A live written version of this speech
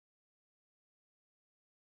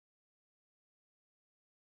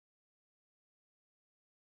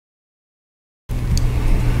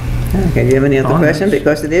Okay, do you have any other question?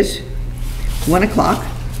 Because it is 1 o'clock.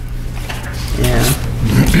 Yeah.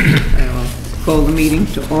 I will call the meeting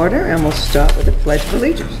to order, and we'll start with the Pledge of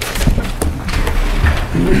Allegiance.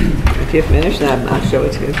 If you're finished, I'll show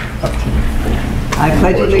it to you. I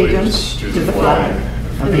pledge allegiance to the flag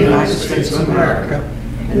of the United States of America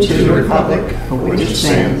and to the republic for which it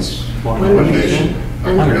stands, one nation,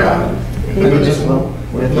 under God, indivisible,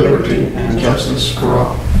 with liberty and justice for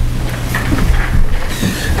all.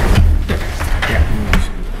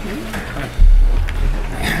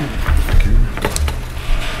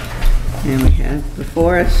 And we have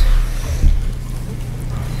before us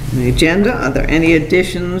the agenda. Are there any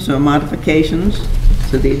additions or modifications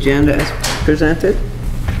to the agenda as presented?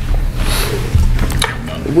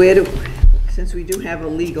 Since we do have a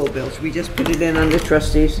legal bill, should we just put it in under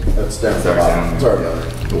trustees? That's down at the bottom. Sorry about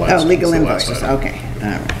it. Oh, legal invoices, okay.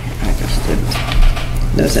 All right, I just didn't.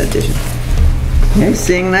 There's that addition. Okay,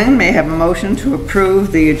 seeing none, may I have a motion to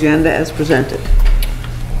approve the agenda as presented?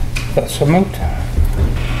 So moved.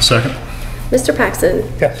 Second. Mr. Paxton?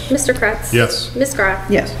 Yes. Mr. Kretz? Yes. Ms. Graf?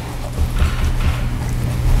 Yes.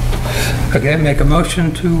 Again, make a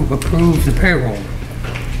motion to approve the payroll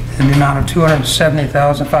in the amount of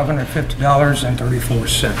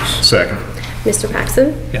 $270,550.34. Second. Mr.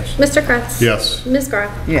 Paxton? Yes. Mr. Kretz? Yes. Ms.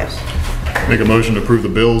 Graf? Yes. Make a motion to approve the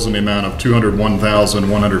bills in the amount of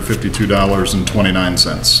 $201,152.29.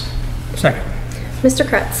 Second. Mr.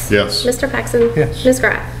 Kretz? Yes. Mr. Paxton? Yes. Ms.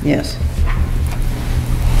 Graf? Yes.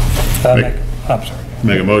 I'm sorry.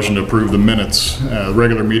 Make a motion to approve the minutes,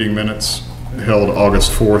 regular meeting minutes held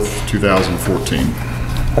August 4th, 2014.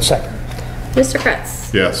 A second. Mr.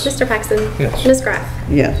 Kretz? Yes. Mr. Paxton? Yes. Ms. Graf?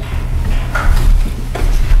 Yes.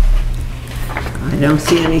 I don't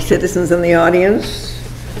see any citizens in the audience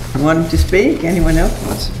wanting to speak. Anyone else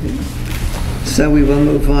wants to speak? So we will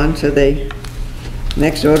move on to the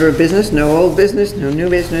next order of business. No old business, no new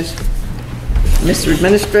business. Mr.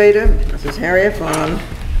 Administrator, Mrs. Harriet on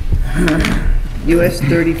US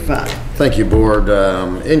 35. Thank you, Board.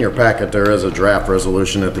 In your packet, there is a draft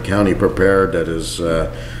resolution that the county prepared that is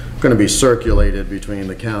going to be circulated between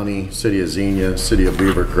the county, City of Xenia, City of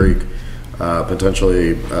Beavercreek,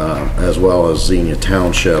 potentially as well as Xenia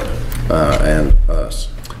Township and us.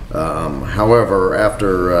 However,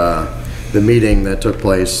 after the meeting that took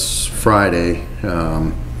place Friday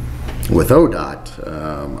with ODOT,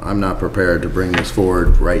 I'm not prepared to bring this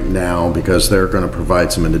forward right now because they're going to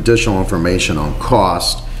provide some additional information on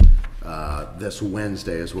cost this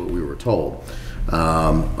Wednesday is what we were told.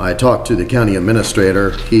 I talked to the county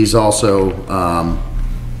administrator. He's also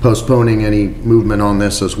postponing any movement on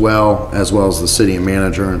this as well as the city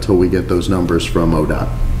manager until we get those numbers from ODOT.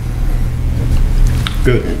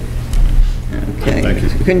 Good. Okay. Thank you.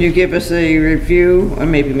 Can you give us a review? Or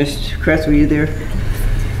maybe Mr. Kretz, were you there?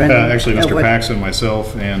 Actually, Mr. Paxton,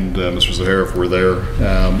 myself, and Mr. Zaharoff were there.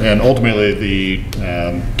 And ultimately,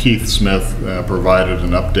 Keith Smith provided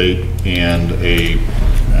an update and a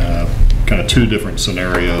kind of two different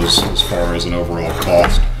scenarios as far as an overall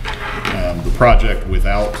cost. The project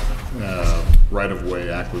without right-of-way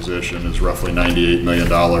acquisition is roughly $98 million.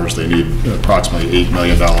 They need approximately $8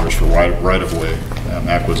 million for right-of-way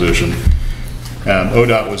acquisition.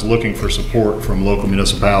 ODOT was looking for support from local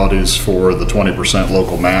municipalities for the 20%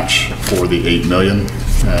 local match for the $8 million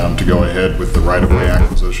to go ahead with the right-of-way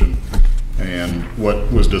acquisition. And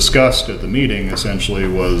what was discussed at the meeting essentially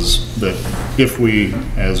was that if we,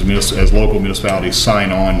 as local municipalities,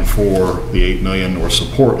 sign on for the $8 million or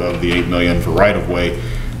support of the $8 million for right-of-way,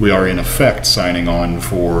 we are in effect signing on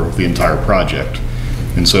for the entire project.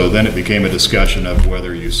 And so then it became a discussion of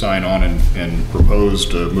whether you sign on and propose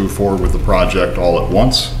to move forward with the project all at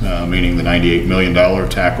once, meaning the $98 million,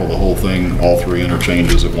 tackle the whole thing, all three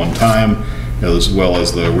interchanges at one time, as well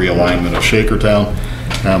as the realignment of Shakertown,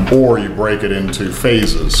 or you break it into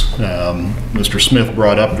phases. Mr. Smith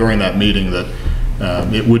brought up during that meeting that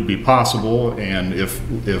it would be possible, and if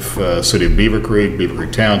City of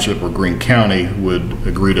Beavercreek Township, or Greene County would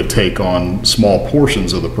agree to take on small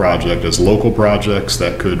portions of the project as local projects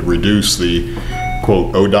that could reduce the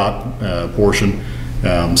quote ODOT portion,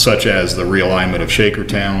 such as the realignment of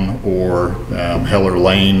Shakertown or Heller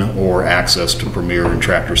Lane or access to Premier and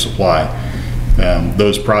Tractor Supply.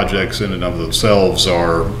 Those projects in and of themselves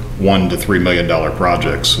are $1 to $3 million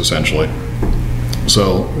projects essentially.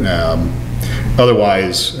 So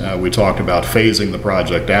otherwise, we talked about phasing the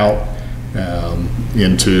project out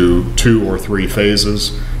into 2 or 3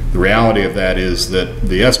 phases. The reality of that is that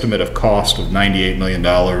the estimate of cost of $98 million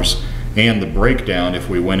and the breakdown, if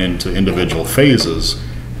we went into individual phases,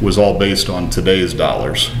 was all based on today's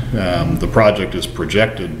dollars. The project is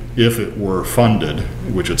projected, if it were funded,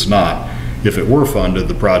 which it's not, if it were funded,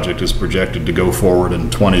 the project is projected to go forward in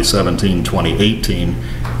 2017, 2018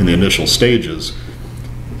 in the initial stages.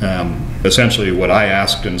 Essentially what I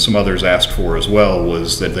asked and some others asked for as well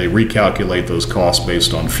was that they recalculate those costs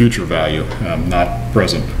based on future value, not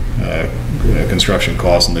present construction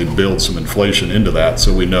costs, and they build some inflation into that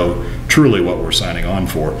so we know truly what we're signing on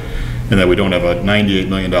for, and that we don't have a $98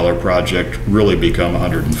 million project really become a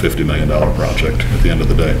 $150 million project at the end of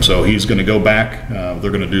the day. So he's going to go back,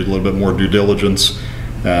 they're going to do a little bit more due diligence,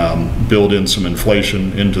 build in some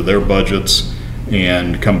inflation into their budgets,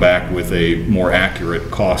 and come back with a more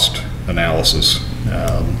accurate cost analysis.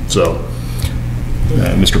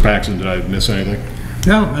 Mr. Paxton, did I miss anything?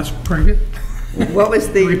 No, that's pretty good. What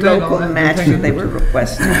was the We did all local that. match that they were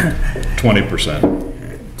requesting? 20%.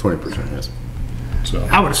 20%, yes. So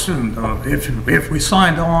I would assume, though, if we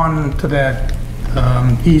signed on to that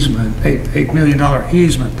easement, $8 million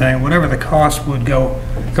easement thing, whatever the cost would go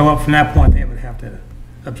up from that point, they would have to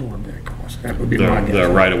absorb that cost. That would be my guess. the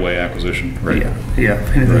right-of-way acquisition, right? Yeah,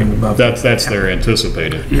 if anything above that. That's their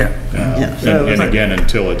anticipated. Yeah. And again,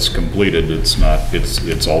 until it's completed, it's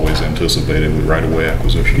always anticipated with right-of-way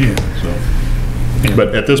acquisition. Yeah. So.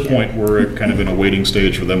 But at this point, we're kind of in a waiting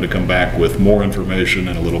stage for them to come back with more information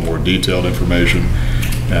and a little more detailed information.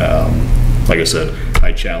 Like I said,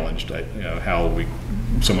 I challenged how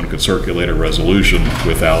someone could circulate a resolution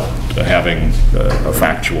without having a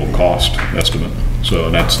factual cost estimate.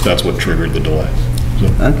 So that's what triggered the delay. So.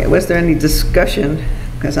 Okay, was there any discussion,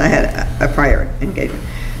 because I had a prior engagement,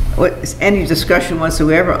 was any discussion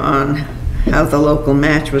whatsoever on how the local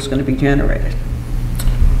match was going to be generated?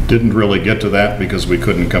 Didn't really get to that because we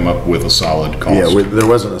couldn't come up with a solid cost. Yeah, there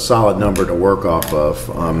wasn't a solid number to work off of.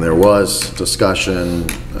 There was discussion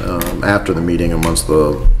after the meeting amongst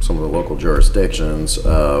some of the local jurisdictions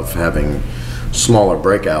of having smaller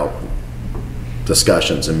breakout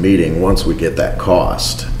discussions and meeting once we get that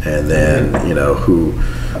cost, and then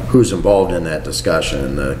who's involved in that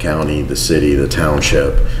discussion, the county, the city, the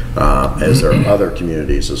township, as there are other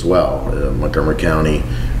communities as well, Montgomery County,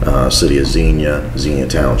 city of Xenia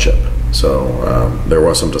Township. So there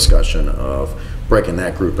was some discussion of breaking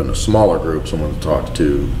that group into smaller groups. Someone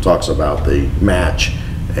talks about the match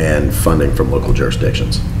and funding from local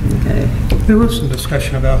jurisdictions. Okay. There was some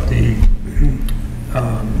discussion about the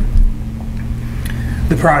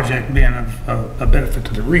project being of a benefit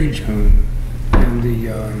to the region and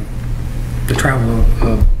the travel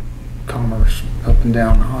of commerce up and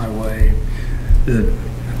down the highway.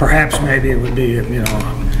 Perhaps maybe it would be,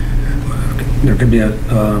 there could be a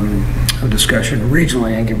discussion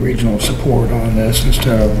regionally and give regional support on this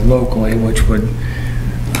instead of locally, which would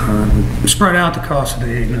spread out the cost of the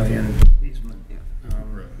 $8 million easement.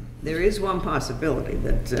 There is one possibility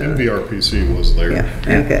that... MVRPC was there. Yeah,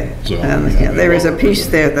 okay. So, there is a piece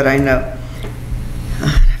there that I know.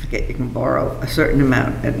 I forget, you can borrow a certain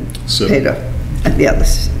amount and pay to the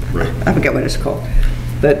others. Right. I forget what it's called.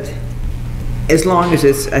 But as long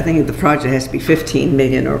as I think the project has to be 15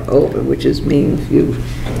 million or over, which means you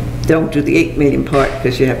don't do the 8 million part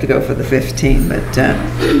because you have to go for the 15. But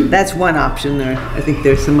that's one option. I think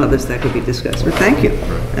there's some others that could be discussed. But thank you.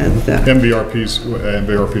 Right. And,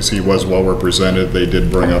 MVRPC was well represented. They did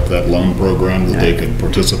bring up that loan program that they could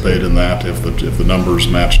participate in that if the numbers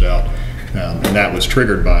matched out. And that was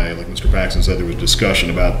triggered by, like Mr. Paxton said, there was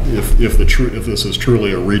discussion about if this is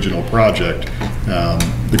truly a regional project.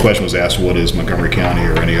 The question was asked, what is Montgomery County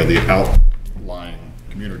or any of the outlying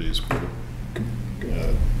communities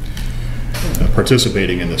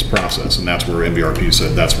participating in this process? And that's where MVRP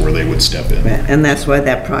said that's where they would step in. and that's why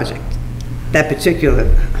that particular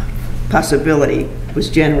possibility was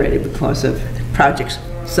generated because of projects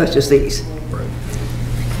such as these. Right.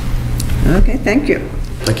 Okay, thank you.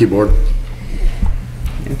 Thank you, Board.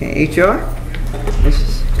 Okay, HR,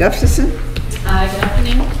 Mrs. Gustafson. Good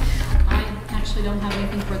afternoon. I actually don't have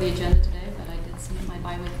anything for the agenda today, but I did submit my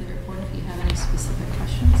bi-weekly report. If you have any specific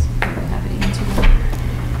questions, I'd be happy to answer them.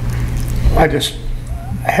 I just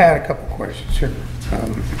had a couple questions here.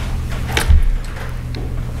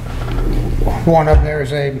 One of them,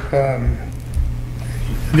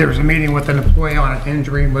 there was a meeting with an employee on an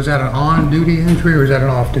injury. Was that an on-duty injury or was that an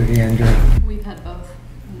off-duty injury? We've had both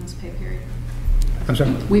in this pay period. I'm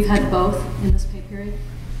sorry? We've had both in this pay period.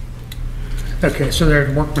 Okay, so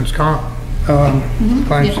there's workman's comp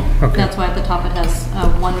claims? Yeah. Okay. That's why at the top it has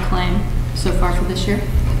one claim so far for this year.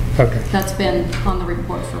 Okay. That's been on the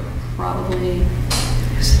report for probably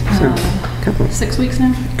Couple. 6 weeks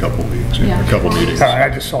now? Couple weeks, Yeah. a couple meetings. I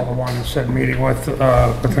just saw the one that said meeting with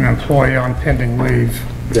an employee on pending leave.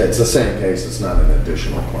 Yeah, it's the same case, it's not an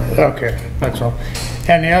additional plan. Okay, that's all.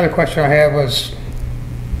 And the other question I had was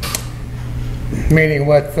meeting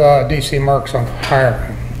with DC Merck's on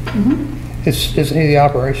hiring. Isn't he the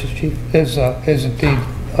operations chief? Is it the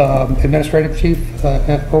administrative chief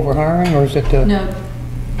over hiring, or is it the? No,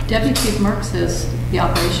 Deputy Chief Merckx is the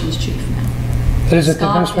operations chief now. Is it the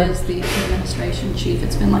Scott administrative? is the administration chief.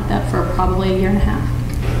 It's been like that for probably a year and a half.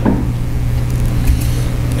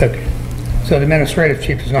 Okay. So the administrative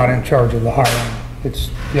chief is not in charge of the hiring, it's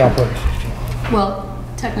the operations chief. Well,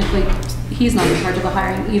 technically, he's not in charge of the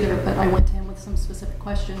hiring either, but I went to him with some specific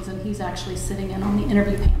questions, and he's actually sitting in on the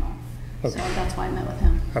interview panel. So Okay. that's why I met with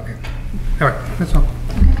him. Okay. All right, that's all.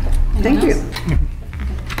 Anyone Thank you. else? Okay,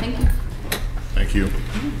 thank you. Thank you.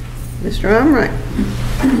 Mr. Albright.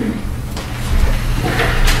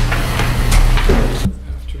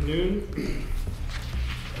 Afternoon.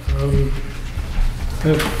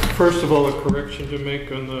 First of all, a correction to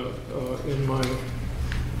make on the in my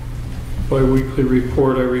bi-weekly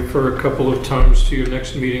report. I refer a couple of times to your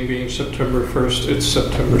next meeting being September 1st. It's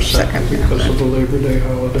September 2nd because of the Labor Day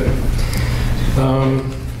holiday.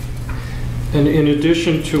 And in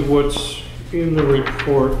addition to what's in the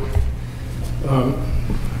report,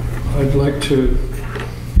 I'd like to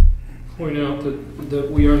point out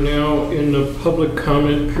that we are now in the public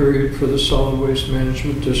comment period for the Solid Waste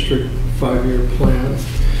Management District 5-year plan.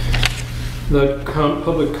 That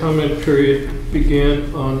public comment period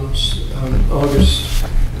began on August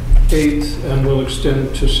 8th and will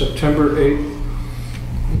extend to September 8th.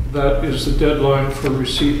 That is the deadline for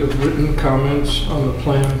receipt of written comments on the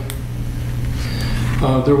plan.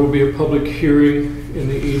 There will be a public hearing in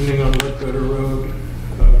the evening on Ledbetter Road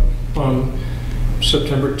on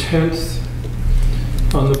September 10th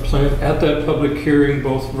on the plan. At that public hearing,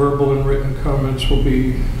 both verbal and written comments will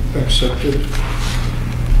be accepted.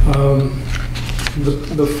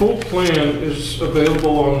 The full plan is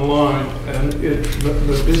available online, and it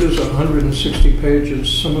is 160 pages,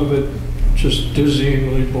 some of it just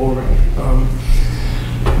dizzyingly boring.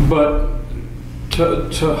 But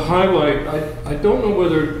to highlight, I don't know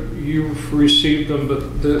whether you've received them,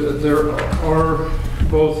 but there are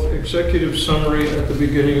both executive summary at the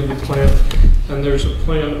beginning of the plan, and there's a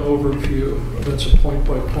plan overview. That's a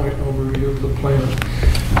point-by-point overview of the plan.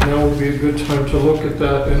 Now would be a good time to look at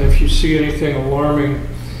that, and if you see anything alarming,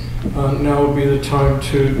 now would be the time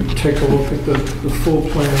to take a look at the full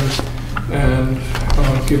plan and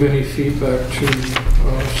give any feedback to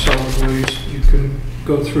solid waste. You can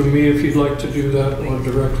go through me if you'd like to do that, or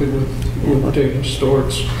directly with Dana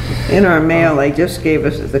Storts. In our mail, they just gave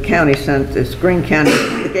us, the county sent, this Greene County,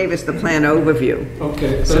 they gave us the plan overview.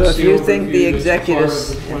 Okay, So that's if the you think the overview that's part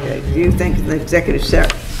executives, of the plan. okay, do you think the executive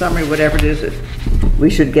summary, whatever it is, if we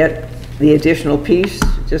should get the additional piece,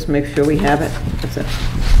 just make sure we have it? That's it.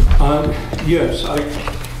 Yes, I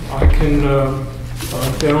can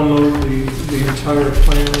download the entire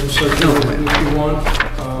plan and circulate it if you want,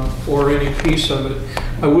 or any piece of it.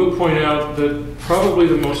 I will point out that probably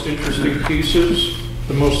the most interesting pieces,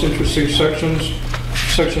 the most interesting sections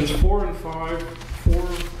 4 and 5. 4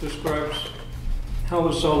 describes how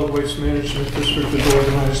the solid waste management district is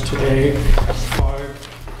organized today. 5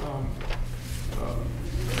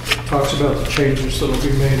 talks about the changes that will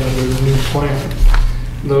be made under the new plan.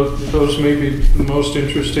 Those may be the most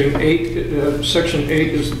interesting. Section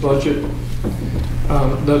 8 is the budget.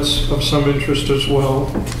 That's of some interest as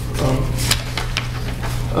well.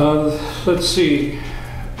 Let's see.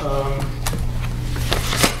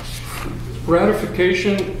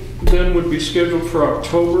 Ratification then would be scheduled for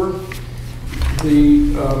October.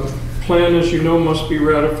 The plan, as you know, must be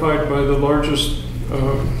ratified by the largest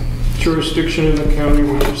jurisdiction in the county,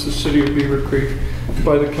 which is the city of Beavercreek,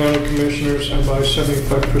 by the county commissioners, and by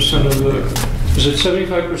 75% of the, is it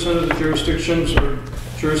 75% of the jurisdictions, or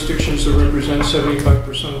jurisdictions that represent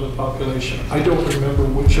 75% of the population? I don't remember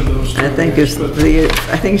which of those. I think it's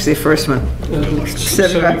the first one.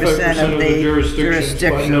 75% of the jurisdictions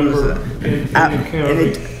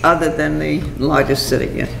other than the largest city,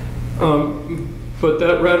 yes. But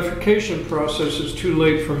that ratification process is too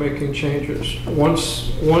late for making changes.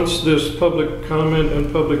 Once this public comment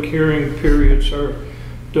and public hearing periods are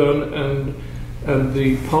done, and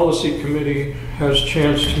the policy committee has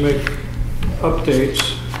chance to make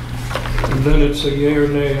updates, and then it's a yay or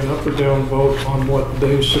nay, an up or down vote on what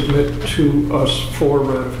they submit to us for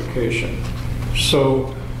ratification.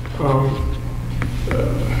 So,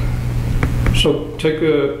 so take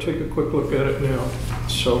a quick look at it now.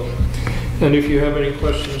 So, and if you have any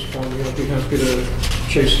questions for me, I'll be happy to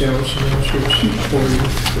chase down some answers for you.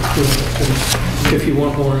 And if you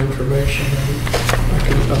want more information,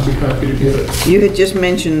 I'll be happy to get it. You had just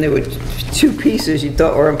mentioned there were two pieces you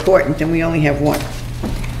thought were important, and we only have one.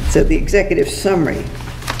 So the executive summary,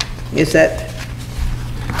 is that?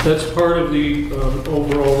 That's part of the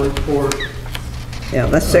overall report. Yeah,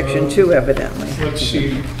 that's section 2 evidently. Let's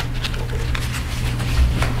see.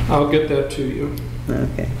 I'll get that to you.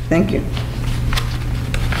 Okay, thank you.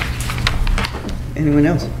 Anyone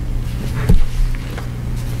else?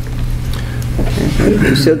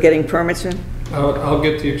 You still getting permits in? I'll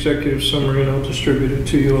get the executive summary and I'll distribute it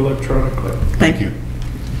to you electronically. Thank you.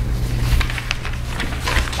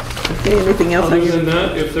 Okay, anything else? Other than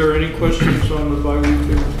that, if there are any questions on the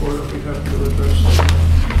bi-weekly report, I'll be happy to address them.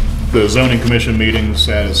 The zoning commission meeting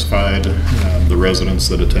satisfied the residents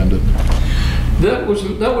that attended? That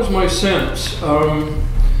was my sense.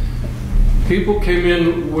 People came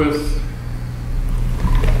in with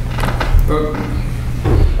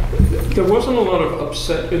there wasn't a lot of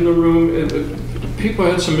upset in the room. People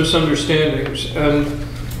had some misunderstandings, and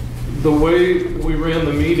the way we ran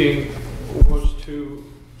the meeting was to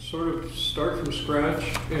sort of start from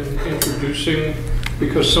scratch in introducing,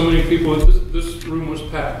 because so many people, this room was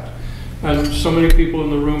packed, and so many people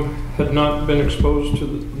in the room had not been exposed to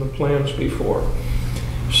the plans before.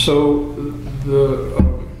 So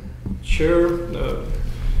the chair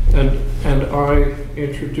and I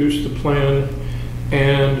introduced the plan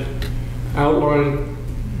and outlined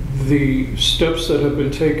the steps that have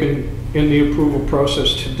been taken in the approval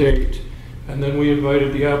process to date. And then we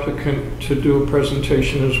invited the applicant to do a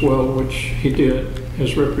presentation as well, which he did,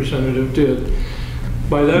 his representative did.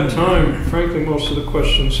 By that time, frankly, most of the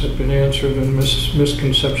questions had been answered and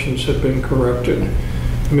misconceptions had been corrected.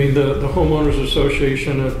 I mean, the Homeowners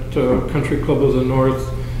Association at Country Club of the North,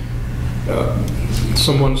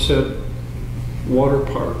 someone said water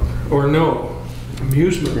park, or no,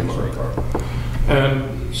 amusement park.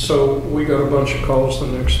 And so we got a bunch of calls the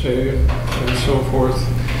next day and so forth.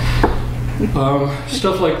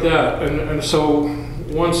 Stuff like that. And so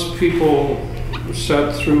once people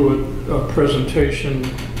sat through a presentation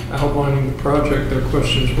outlining the project, their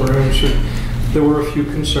questions were answered. There were a few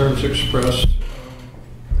concerns expressed,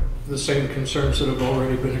 the same concerns that have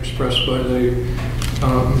already been expressed by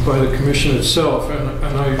the commission itself.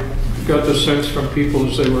 And I got the sense from people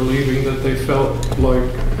as they were leaving that they felt like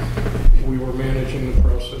we were managing the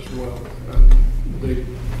process well, and they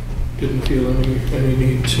didn't feel any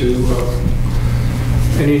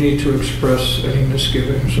need to express any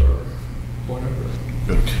misgivings or whatever.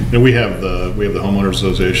 Good. And we have the Homeowners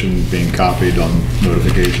Association being copied on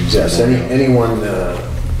notifications. Yes,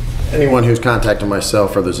 anyone who's contacted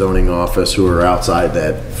myself or the zoning office who are outside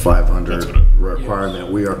that 500 requirement,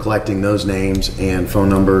 yes, we are collecting those names and phone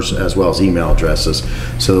numbers as well as email addresses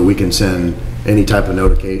so that we can send any type of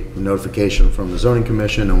notification from the zoning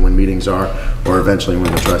commission on when meetings are, or eventually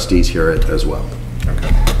when the trustees hear it as well.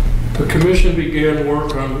 Okay. The commission began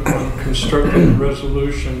work on constructing a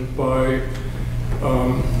resolution by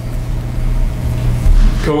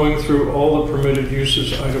going through all the permitted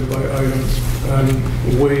uses item by item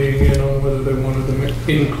and weighing in on whether they wanted them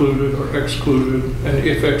included or excluded, and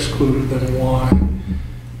if excluded, then why,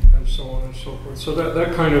 and so on and so forth. So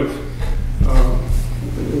that kind of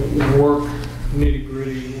work,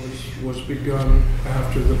 nitty-gritty, was begun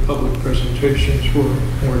after the public presentations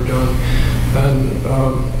were done.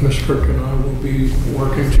 And Ms. Frick and I will be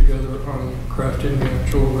working together on crafting the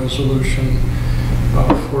actual resolution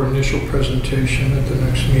for initial presentation at the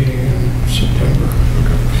next meeting in September.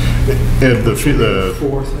 Okay. And the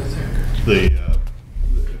 4th, I think.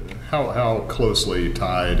 How closely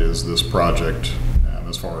tied is this project,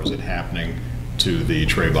 as far as it happening, to the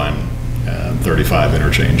Trabeline 35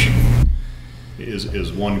 interchange?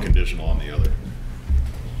 Is one conditional on the other?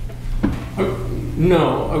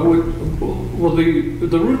 No, I would. Well,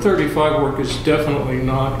 the Route 35 work is definitely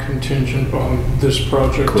not contingent on this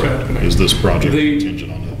project happening. Is this project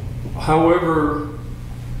contingent on it? However,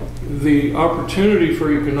 the opportunity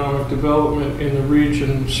for economic development in the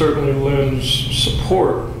region certainly lends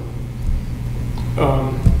support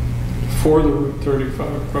for the Route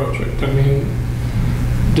 35 project. I mean,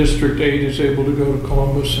 District 8 is able to go to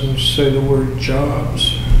Columbus and say the word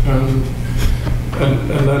jobs, and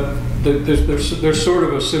that there's sort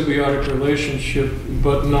of a symbiotic relationship,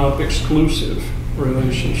 but not exclusive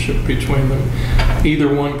relationship between them. Either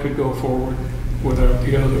one could go forward without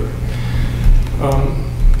the other.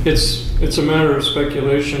 It's a matter of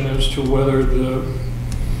speculation as to whether the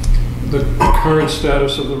current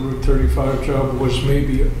status of the Route 35 job was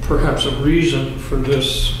maybe perhaps a reason for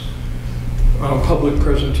this public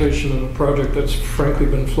presentation of a project that's frankly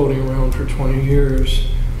been floating around for 20 years.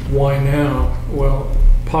 Why now? Well,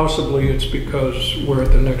 possibly it's because we're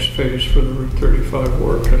at the next phase for the Route 35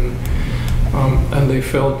 work, and they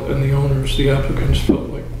felt, and the owners, the applicants felt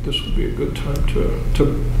like this would be a good time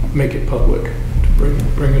to make it public, to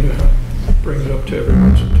bring it up to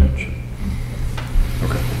everyone's attention.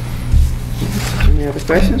 Okay. Any other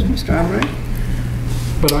questions, Mr. Albright?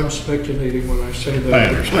 But I'm speculating when I say that. I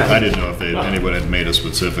understand. I didn't know if anyone had made a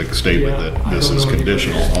specific statement Yeah, that I this don't is know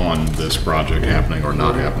conditional on this project happening or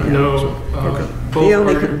not happening. No,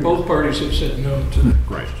 Okay. both parties have said no to that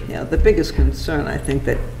Right. question. Yeah, the biggest concern I think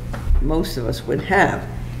that most of us would have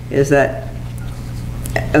is that,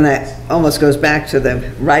 and that almost goes back to the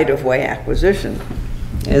right-of-way acquisition,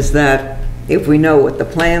 is that if we know what the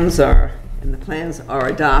plans are, and the plans are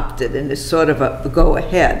adopted and is sort of a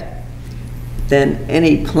go-ahead, then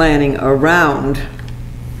any planning around,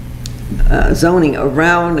 zoning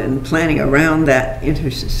around and planning around that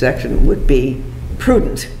intersection would be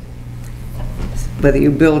prudent. Whether you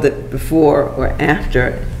build it before or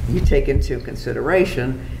after, you take into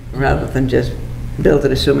consideration, rather than just build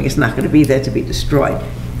it assuming it's not going to be there to be destroyed.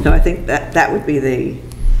 No, I think that would be the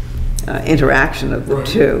interaction of the Right.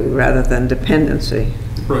 two, rather than dependency.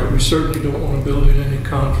 Right, we certainly don't want to build in any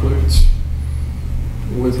conflicts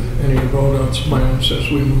with any of ODOT's plans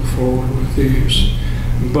as we move forward with these.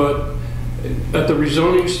 But at the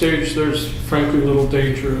rezoning stage, there's frankly little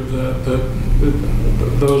danger of that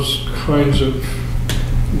those kinds of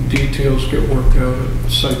details get worked out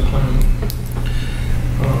at site plan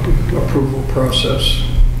approval process,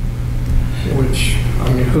 which,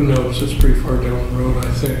 I mean, who knows, it's pretty far down the road,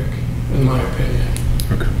 I think, in my opinion.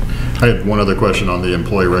 Okay. I had one other question on the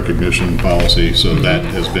employee recognition policy. So that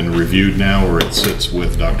has been reviewed now, or it sits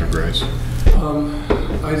with Dr. Grace?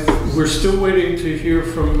 We're still waiting to hear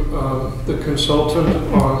from the consultant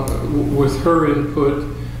on, with her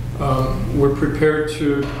input. We're prepared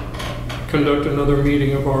to conduct another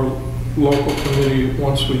meeting of our local committee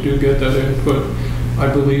once we do get that input. I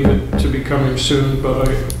believe it to be coming soon, but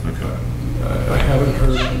I haven't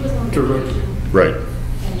heard directly. Right.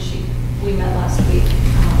 And we met last week.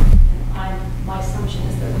 My assumption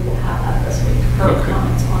is that we will have that this week. Her Okay.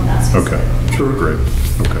 comments on that specific. Okay. Sure. Great.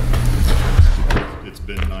 Okay. It's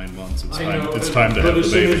been 9 months. It's time to have the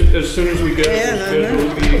baby. As soon as we get Yeah, it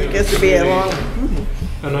scheduled meeting. it gets to be a long,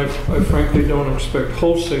 And I frankly don't expect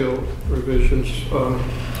wholesale revisions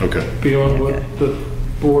Okay. beyond Okay. what the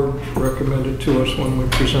board recommended to us when we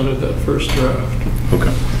presented that first draft.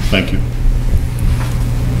 Okay. Thank you.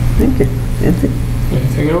 thank you. Anthony?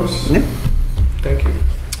 Anything else? No? Thank you.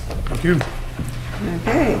 Thank you.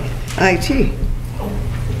 Okay, IT,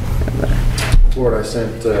 Board, I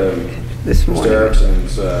sent this Mr. morning.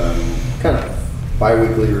 Erickson's kind of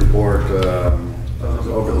bi-weekly report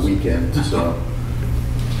over the weekend, so.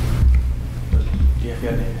 Yeah, if you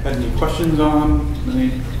had any questions on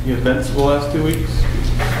any events the last 2 weeks?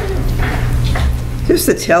 Just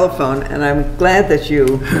the telephone, and I'm glad that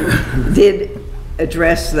you did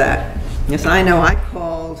address that. Yes, I know I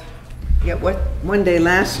called, one day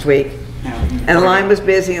last week, and the line was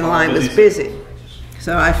busy, and the line was busy.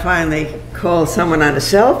 So I finally called someone on a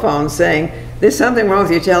cell phone saying, there's something wrong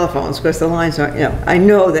with your telephones, because the lines aren't, I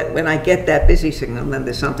know that when I get that busy signal, then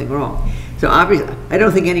there's something wrong. So obviously, I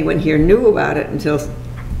don't think anyone here knew about it until,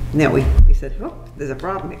 we said, oh, there's a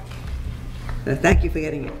problem here. So thank you for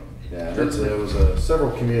getting it. Yeah, there was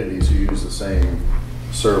several communities who use the same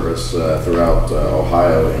service throughout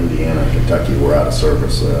Ohio, Indiana, and Kentucky were out of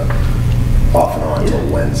service off and on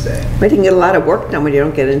until Wednesday. But you can get a lot of work done when you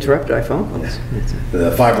don't get interrupted by phone calls.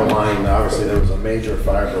 The fiber line, obviously there was a major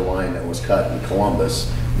fiber line that was cut in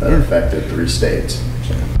Columbus that affected 3 states.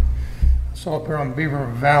 So up here on Beaver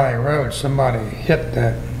Valley Road, somebody hit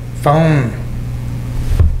that phone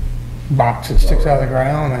box that sticks out of the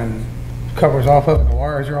ground and covers off of it. The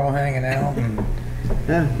wires are all hanging out. And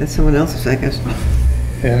That's someone else's, I guess.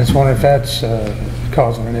 I just wonder if that's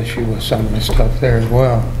causing an issue with some of the stuff there as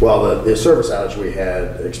well. Well, the service outage we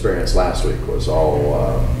had experienced last week was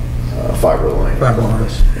all fiber line. Fiber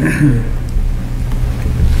lines.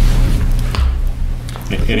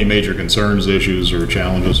 Any major concerns, issues, or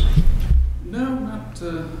challenges? No, not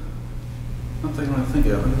that I think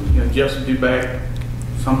of. Jeff's will be back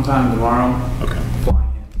sometime tomorrow. Okay.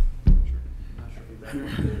 Flying in. Not sure if he'll be back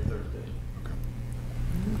Wednesday or Thursday.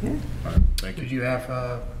 Okay. All right. Thank you. Did you have,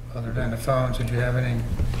 other than the phones, did you have any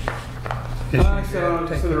I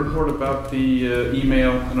issues? said a report about the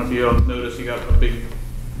email. I don't know if you all noticed, you got a big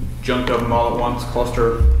chunk of them all at once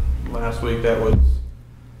cluster last week. That was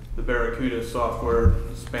the Barracuda software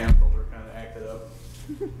spam folder kind of acted up.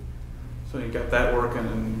 So you got that working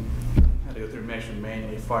and had to go through Mansion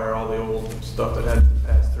manually fire all the old stuff that hadn't been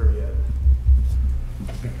passed through yet.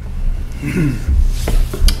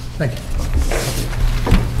 Thank you.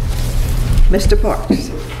 Mr. Parks.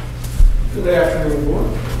 Good afternoon, Board.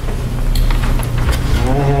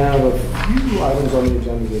 I have a few items on the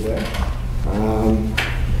agenda today.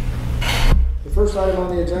 The first item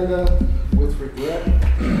on the agenda, with regret,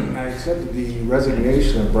 I accepted the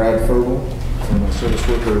resignation of Brad Fogel from my service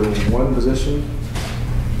worker 1 position.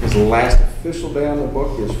 His last official day on the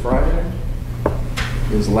book is Friday.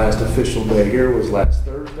 His last official day here was last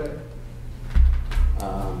Thursday.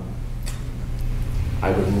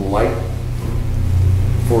 I would like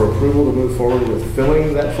for approval to move forward with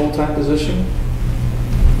filling that full-time position.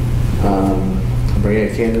 I'm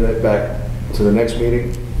bringing a candidate back to the next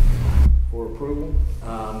meeting for approval.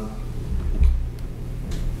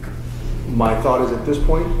 My thought is at this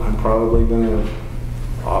point, I'm probably going to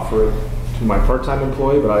offer it to my part-time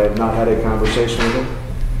employee, but I have not had a conversation with him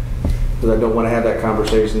because I don't want to have that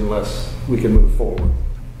conversation unless we can move forward.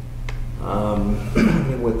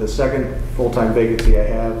 And with the second full-time vacancy I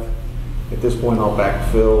have, at this point I'll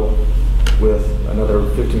backfill with another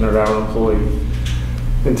 1,500-hour employee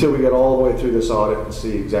until we get all the way through this audit and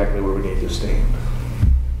see exactly where we need to stand.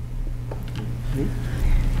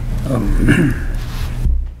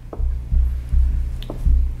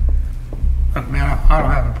 I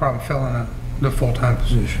don't have a problem filling the full-time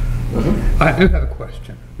position. I do have a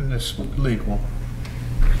question, and this is legal.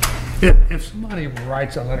 If somebody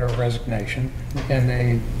writes a letter of resignation and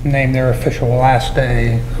they name their official last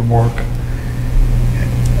day of work,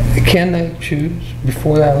 can they choose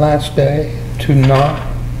before that last day to not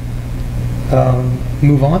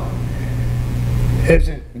move on? Is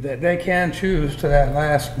it that they can choose to that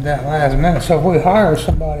last minute? So if we hire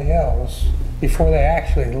somebody else before they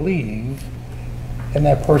actually leave, and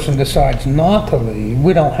that person decides not to leave,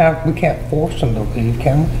 we can't force them to leave,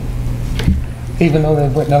 can we? Even though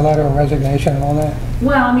they've written a letter of resignation and all that?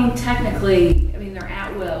 Well, I mean, technically, they're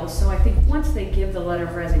at will, so I think once they give the letter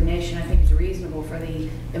of resignation, I think it's reasonable for the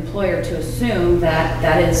employer to assume that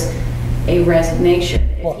that is a resignation.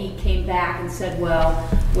 If he came back and said, well,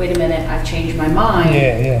 wait a minute, I've changed my mind,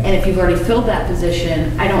 and if you've already filled that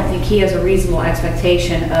position, I don't think he has a reasonable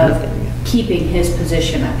expectation of keeping his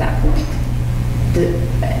position at that point.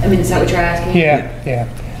 Is that what you're asking? Yeah.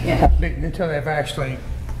 Until they've actually...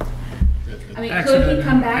 could he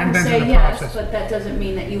come back and say yes, but that doesn't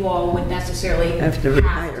mean that you all would necessarily have to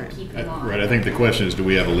keep him on. Right, I think the question is, do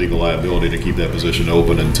we have a legal liability to keep that position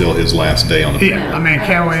open until his last day on the board?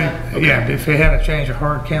 Can we, if he had a change of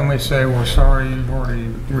heart, can we say, we're sorry, you've already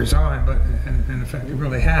resigned, but in effect, he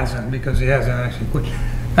really hasn't, because he hasn't actually quit.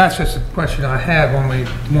 That's just a question I have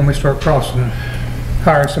when we start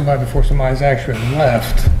hiring somebody before somebody's actually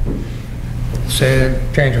left. Say,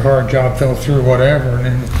 change of heart, job fell through, whatever,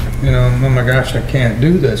 and then, oh my gosh, I can't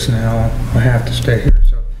do this now. I have to stay here.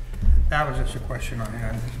 So that was just a question I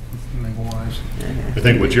had, legal-wise. I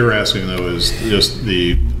think what you're asking, though, is just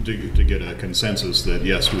to get a consensus that,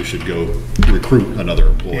 yes, we should go recruit another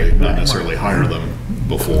employee, not necessarily hire them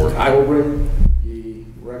before. I will bring the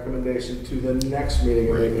recommendation to the next meeting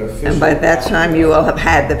and make it official. And by that time, you will have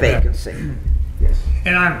had the vacancy. Yes.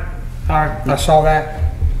 And I saw that.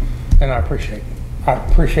 And I appreciate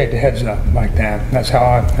the heads up like that. That's how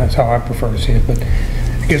I prefer to see it. But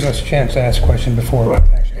it gives us a chance to ask a question before it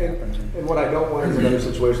actually happens. And what I don't want is another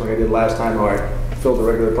situation like I did last time, where I filled the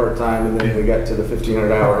regular part-time, and then we got to the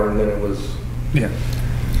 1,500-hour, and then it was. Yeah.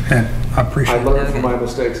 And I appreciate. I learned from my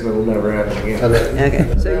mistakes, and it will never happen again.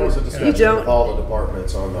 Okay. So there was a discussion with all the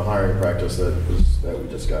departments on the hiring practice that we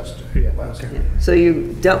discussed last year. So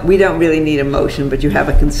we don't really need a motion, but you have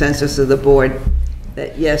a consensus of the board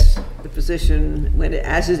that yes, the position, when it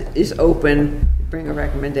is open, bring a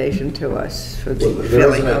recommendation to us for the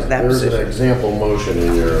filling of that position. There's an example motion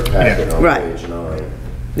in your packet on page 9.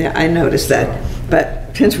 Yeah, I noticed that.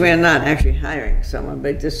 But since we're not actually hiring someone,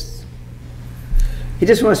 but he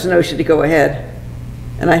just wants to know, should he go ahead?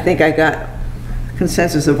 And I think I got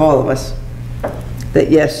consensus of all of us that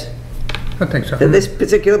yes, I think so. that this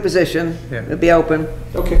particular position will be open.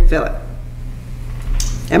 Okay. Fill it.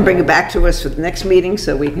 And bring it back to us for the next meeting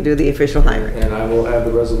so we can do the official hiring. And I will have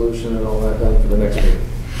the resolution and all that done for the next meeting.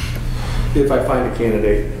 If I find a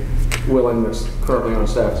candidate willing that's currently on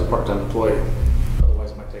staff as a part-time employee.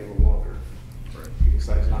 Otherwise it might take a little longer. He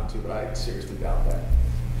decides not to, but I seriously doubt that.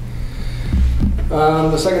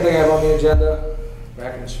 The second thing I have on the agenda,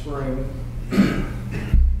 back in the spring,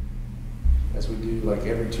 as we do like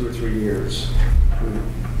every 2 or 3 years, we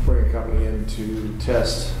bring a company in to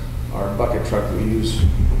test our bucket truck that we use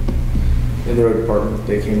in the road department.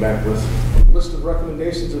 They came back with a list of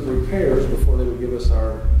recommendations of repairs before they would give us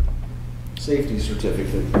our safety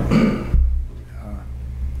certificate.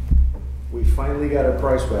 We finally got our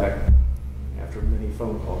price back after many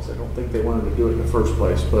phone calls. I don't think they wanted to do it in the first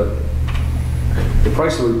place, but the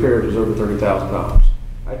price of repairs was over $30,000.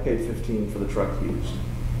 I paid $15,000 for the truck used.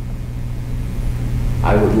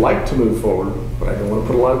 I would like to move forward, but I don't want to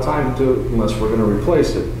put a lot of time into it unless we're going to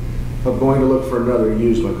replace it. I'm going to look for another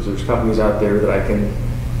used one because there's companies out there that I can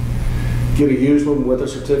get a used one with a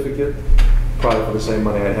certificate, probably for the same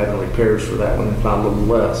money I had in repairs for that one, if not a little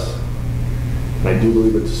less. And I do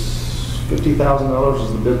believe it's $50,000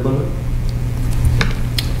 is the bid limit.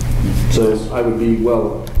 So I would be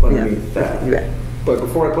well underneath that. Yeah. But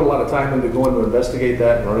before I put a lot of time into going to investigate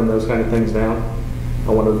that and running those kind of things down,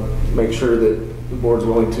 I want to make sure that the board's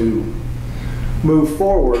willing to move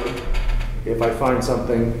forward if I find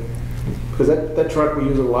something. Because that truck, we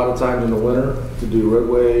use it a lot of times in the winter to do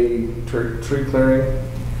roadway tree clearing.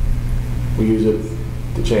 We use it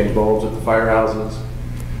to change bulbs at the firehouses.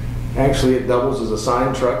 Actually, it doubles as a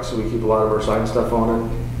sign truck, so we keep a lot of our sign stuff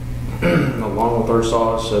on it, along with our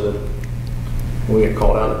saws, so that when we get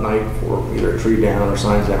called out at night for either a tree down or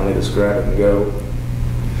signs down, they just grab it and go.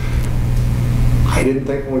 I didn't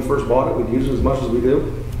think when we first bought it we'd use it as much as we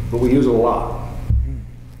do, but we use it a lot.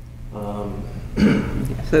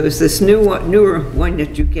 So is this newer one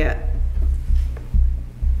that you get?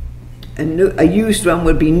 A used one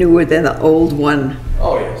would be newer than the old one?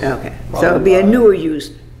 Oh, yes. Okay, so it'd be a newer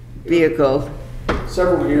used vehicle.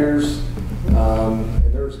 Several years,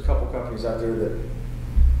 and there's a couple companies out there that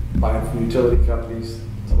buy them from utility companies.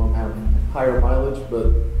 Some of them have higher mileage,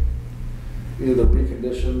 but either they're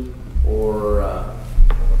reconditioned or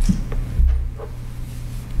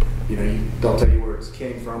they'll tell you where it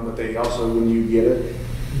came from, but they also, when you get it,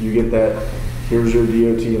 you get that, here's your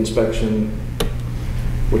DOT inspection,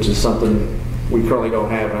 which is something we currently don't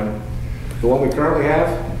have. And the one we currently have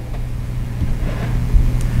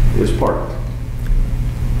is parked.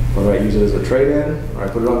 Whether I use it as a trade-in or I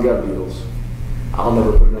put it on gov deals, I'll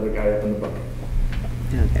never put another guy up in the bucket.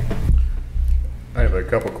 Okay. I have a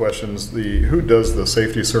couple questions. Who does the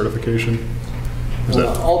safety certification? Is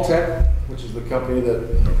that Alltech, which is the company that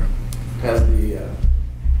has the.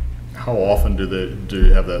 How often do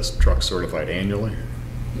you have that truck certified? Annually?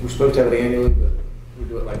 We're supposed to have it annually, but we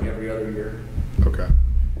do it like every other year. Okay.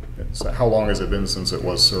 So how long has it been since it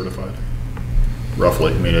was certified?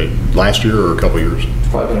 Roughly, I mean, last year or a couple years? It's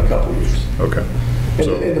probably been a couple years. Okay.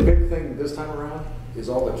 And the big thing this time around is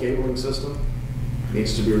all the cabling system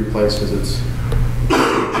needs to be replaced because it's,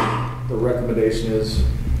 the recommendation is.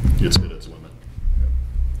 It's hit its limit.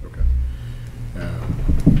 Yeah. Okay.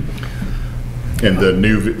 And the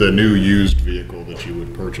new used vehicle that you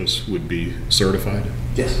would purchase would be certified?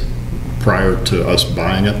 Yes. Prior to us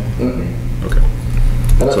buying it? Mm-hmm. Okay.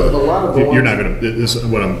 And so a lot of you're not going to, this,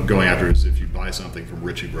 what I'm going after is if you buy something from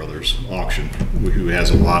Ritchie Brothers Auction, who has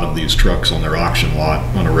a lot of these trucks on their auction lot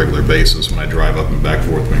on a regular basis when I drive up and back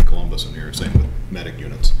forth between Columbus and here, same with medic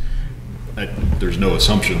units. There's no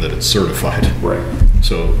assumption that it's certified. Right.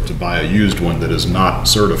 So to buy a used one that is not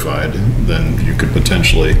certified, then you could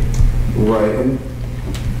potentially. Right, and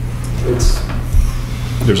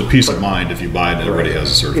there's a peace of mind if you buy it and everybody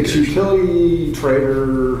has a certification. It's utility,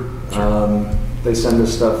 trader, they send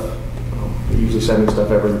us stuff, they usually send me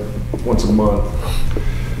stuff every once a month.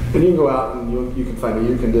 And you can go out and you can find a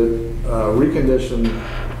recondition,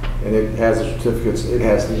 and it has the certificates, it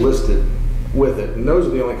has listed with it. And those are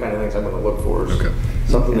the only kind of things I'm going to look for. Is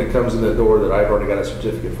something that comes in the door that I've already got a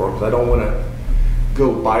certificate for, because I don't want to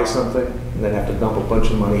go buy something and then have to dump a bunch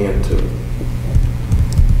of money into it.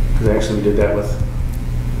 Because actually we did that with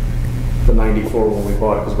the 94 when we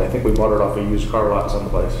bought it, because I think we bought it off a used car lot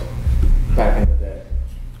someplace back in the day.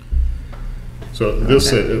 So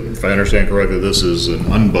this, if I understand correctly, this is an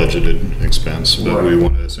unbudgeted expense, but we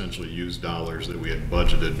want to essentially use dollars that we had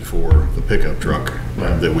budgeted for the pickup truck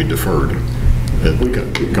that we deferred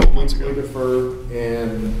a couple months ago. We deferred,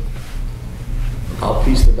 and I'll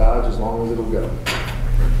piece the Dodge as long as it'll go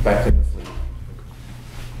back in the fleet.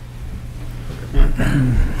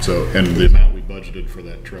 So, and the amount we budgeted for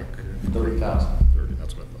that truck? 30,000. 30,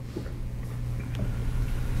 that's what I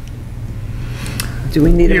thought. Do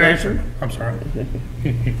we need a You motion? answered, I'm sorry.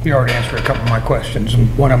 You already answered a couple of my questions.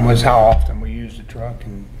 One of them was how often we use the truck,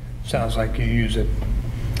 and it sounds like you use it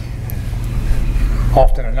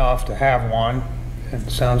often enough to have one. It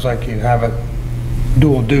sounds like you have it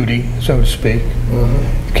dual duty, so to speak.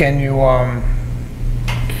 Mm-hmm. Can you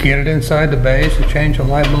get it inside the bays to change the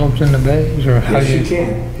light bulbs in the bays, or how Yes, do you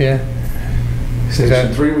can. Yeah.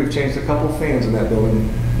 Station 3, we've changed a couple fans in that building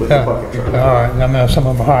with the bucket truck. All right, I mean, some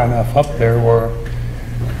of them are high enough up there where,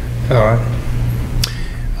 all right.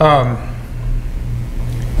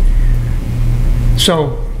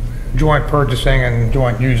 So joint purchasing and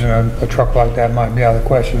joint using a truck like that might be out of the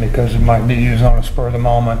question because it might be used on a spur of the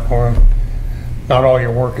moment, or not all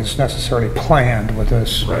your work is necessarily planned with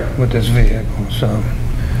this, with this vehicle. So,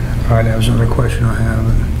 all right, that was another question I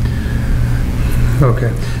have.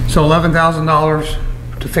 Okay, so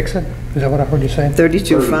 $11,000 to fix it? Is that what I heard you say?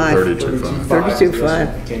 32.5.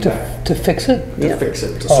 32.5. To fix it? Yeah. To fix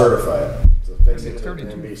it, to certify it. To fix it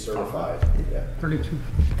to be certified. Yeah.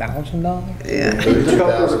 $32,000? Yeah.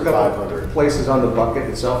 There's a couple places on the bucket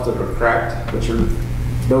itself that are cracked, which are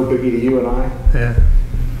no biggie to you and I, Yeah.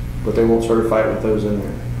 but they won't certify it with those in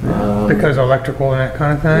there. Because electrical and that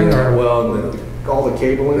kind of thing? Yeah, Or? well, all the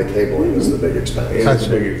cabling. The cabling is the big expense. Is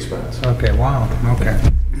the big expense. Okay, wow, okay.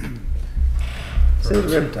 So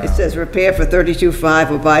it says repair for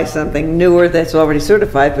 32.5 or buy something newer that's already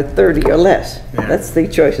certified for 30 or less. Yeah. That's the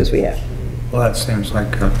choices we have. Well, that seems like,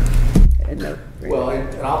 And no. Well,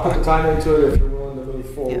 and I'll put the time into it if you're willing to move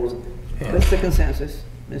forward. What's the consensus,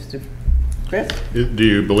 Mr. Chris? Do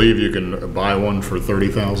you believe you can buy one for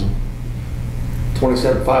 30,000? 27.5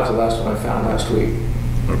 is the last one I found last week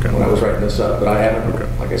Okay. when I was writing this up, but I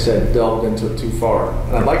haven't, like I said, delved into it too far.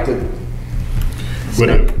 And I'd like to.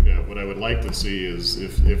 What I would like to see is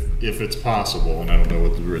if it's possible, and I don't know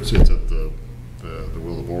what it's at the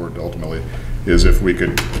will of the board ultimately, is if we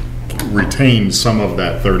could retain some of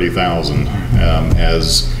that 30,000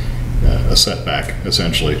 as a setback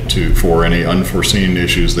essentially for any unforeseen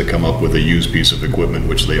issues that come up with a used piece of equipment,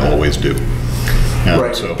 which they always do.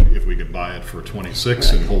 Right. So if we could buy it for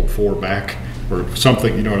 26 and hold 4 back or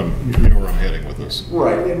something, you know where I'm heading with this.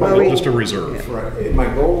 Right. And Just a reserve. Right. And my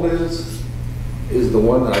goal is the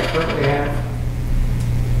one that I currently have.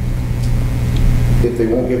 If they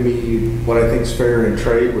won't give me what I think is fair in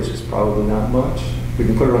trade, which is probably not much, we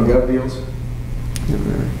can put it on gov deals.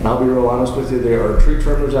 And I'll be real honest with you, there are tree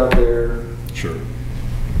trimmers out there, Sure.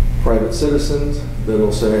 private citizens,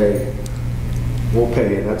 that'll say, we'll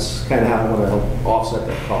pay you. That's kind of how I want to help offset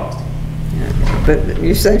that cost. But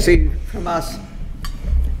essentially, from us,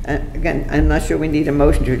 again, I'm not sure we need a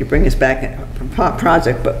motion to bring us back a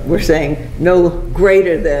project, but we're saying no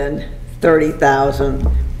greater than 30,000,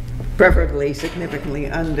 preferably significantly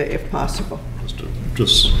under if possible.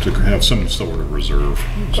 Just to have some sort of reserve.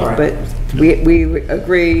 So, But we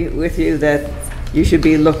agree with you that you should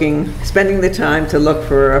be spending the time to look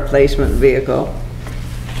for a replacement vehicle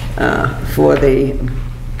for the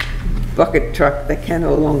bucket truck that can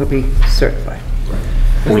no longer be certified.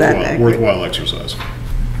 worthwhile exercise.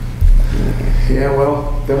 Yeah,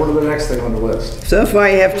 well, then what are the next thing on the list? So far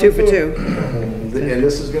you have 2 for 2. And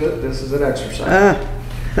this is an exercise.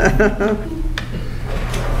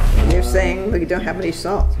 You're saying we don't have any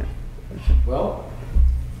salt. Well,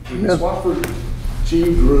 the Swafford G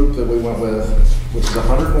group that we went with, which is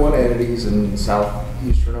 101 entities in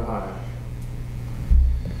southeastern Ohio.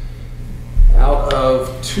 Out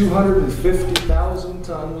of 250,000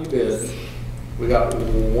 ton we bid, we got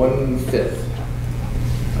 1/5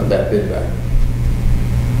 of that bid back.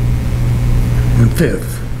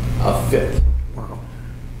 1/5? A fifth. Wow.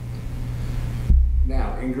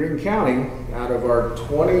 Now, in Greene County, out of our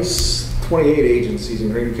 28 agencies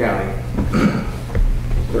in Greene County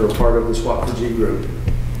that are part of the Swafford G group,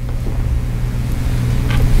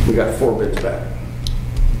 we got 4 bids back.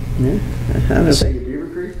 Yeah. The city of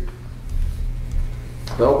Beavercreek,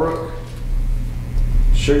 Bellbrook,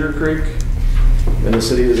 Sugar Creek, and the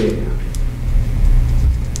city of Xenia.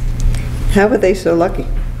 How were they so lucky?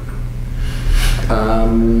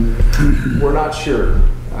 We're not sure.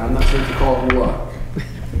 I'm not sure if you call it luck.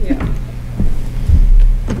 Yeah.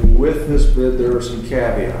 With this bid, there are some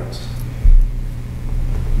caveats.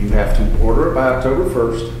 You have to order it by October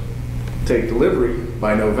 1st, take delivery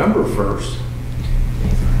by November 1st,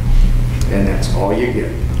 and that's all you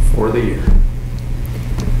get for the year.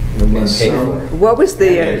 What was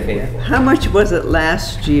how much was it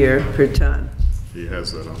last year per ton? He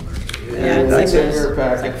has that on there. Yeah, that's in your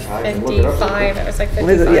packet. I can look it up. 55, it was like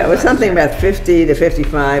 55. Yeah, it was something about 50 to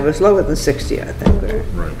 55. It was lower than 60, I think.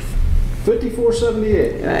 Right.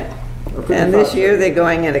 54.78. Right. And this year they're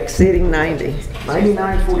going at exceeding 90.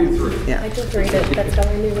 99.43. Yeah. I just read it, that's how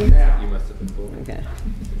I knew. Now, Okay.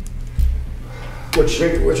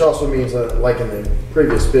 Which also means that, like in the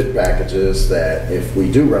previous bid packages, that if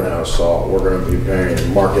we do run out of salt, we're going to be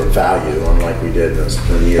paying market value, unlike we did in years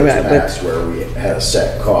Right, but- past, where we had a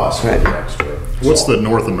set cost for the extra. What's salt. the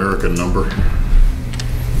North American number?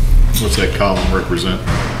 What's that column represent?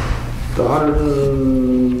 the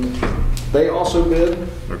 100, They also bid.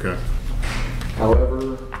 Okay.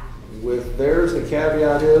 However, with theirs, the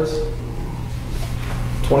caveat is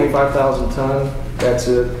 25,000 ton, that's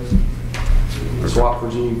it. Swap for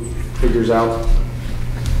G figures out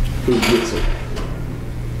who gets it.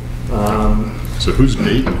 So who's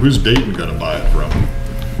Dayton gonna buy it from?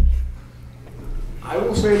 I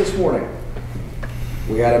will say this morning,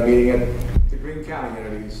 we had a meeting at the Greene County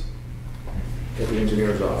entities at the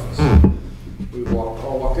engineer's office. We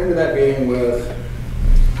all walked into that meeting with,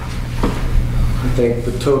 I think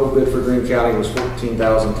the total bid for Greene County was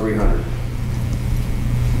 $14,300.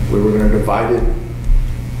 We were going to divide it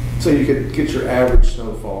so you could get your average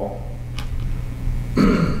snowfall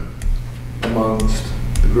amongst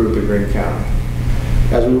the group in Greene County.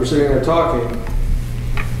 As we were sitting there talking,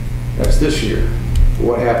 that's this year.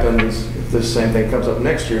 What happens if this same thing comes up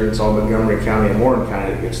next year and it's all Montgomery County and Warren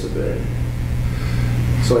County that gets the bid?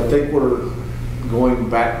 So I think we're going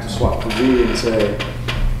back to swap for G and say,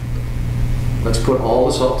 let's put all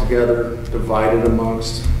this all together, divide it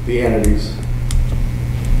amongst the entities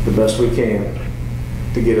the best we can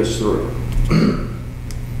to get us through.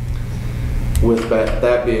 With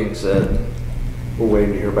that being said, we're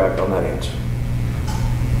waiting to hear back on that answer.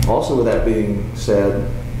 Also with that being said,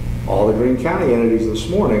 all the Greene County entities this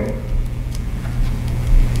morning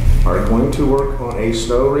are going to work on a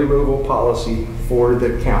snow removal policy for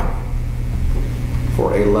the county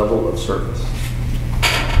for a level of service.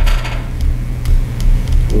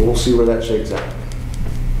 We'll see where that shakes out.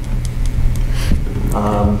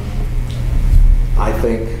 I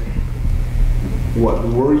think what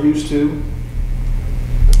we're used to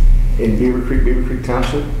in Beavercreek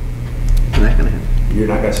Township, Not gonna happen. you're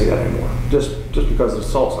not going to see that anymore. Just because the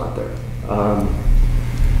salt's not there.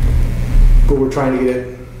 But we're trying to get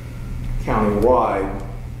it county-wide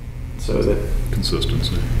so that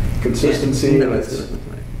Consistency. consistency. No, and it's it's, good.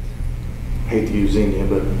 I hate to use Xenia,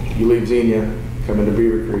 but you leave Xenia, come into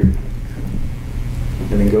Beavercreek,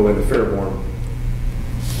 and then go into Fairborn.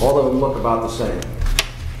 All of them look about the same.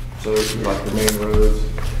 So it's like the main roads,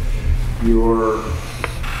 your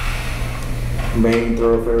main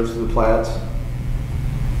thoroughfares to the Platts.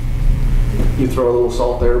 You throw a little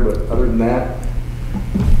salt there, but other than that,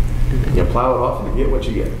 you plow it off and you get what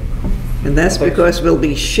you get. And that's because we'll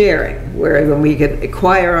be sharing, where when we could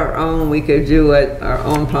acquire our own, we could do it, our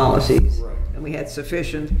own policies. Right. And we had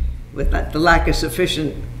sufficient, with that, the lack of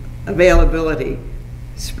sufficient availability,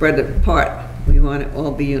 spread it apart. We want it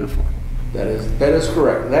all be uniform. That is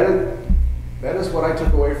correct. That is what I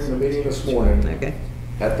took away from the meeting this morning Okay.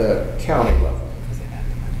 at the county level.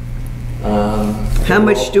 How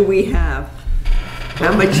much do we have?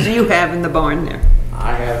 How much do you have in the barn there?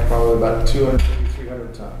 I have probably about 250,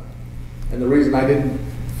 300 ton. And the reason I didn't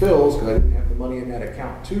fill is because I didn't have the money in that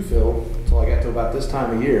account to fill until I got to about this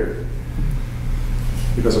time of year.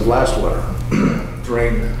 Because of last winter,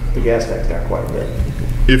 drained the gas tank down quite a bit.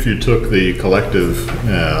 If you took the collective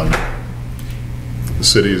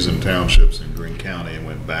cities and townships in Greene County and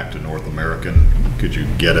went back to North American, could you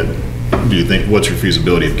get it? Do you think, what's your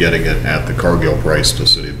feasibility of getting it at the Cargill price to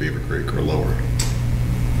City of Beavercreek or lower?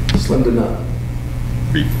 Slim to none.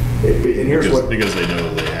 Be- And here's what, because they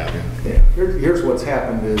know they have you. yeah, here's what's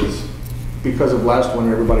happened is because of last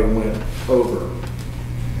winter, everybody went over.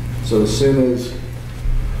 So as soon as,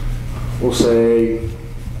 we'll say,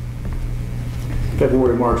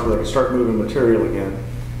 February, March, where they could start moving material again,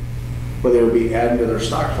 where they would be adding to their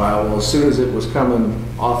stockpile, well, as soon as it was coming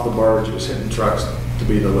off the barge, it was hitting trucks to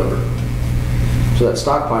be delivered. So that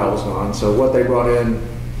stockpile was gone. So what they brought in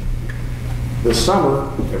this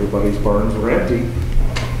summer, everybody's barns were empty,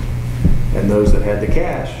 and those that had the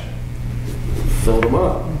cash filled them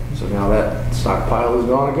up. So now that stockpile is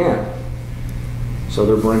gone again. So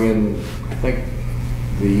they're bringing, I think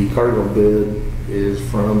the Cargill bid is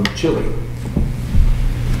from Chile.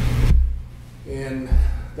 And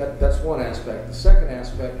that's one aspect. The second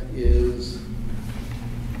aspect is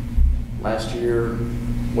last year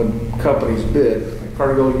when companies bid, like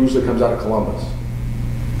Cargill usually comes out of Columbus.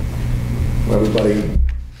 Everybody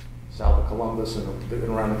south of Columbus and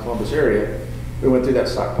around the Columbus area, we went through that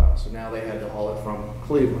stockpile. So now they had to haul it from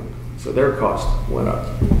Cleveland. So their cost went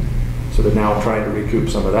up. So they're now trying to recoup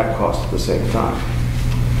some of that cost at the same time.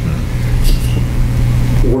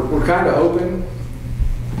 We're kind of hoping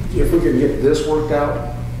if we can get this worked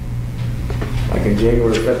out, like in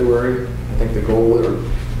January, February, I think the goal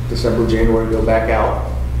is December, January, go back out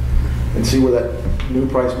and see where that new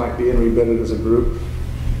price might be and rebid it as a group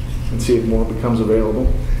and see if more becomes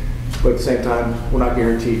available. But at the same time, we're not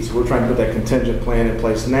guaranteed. So we're trying to put that contingent plan in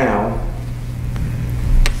place now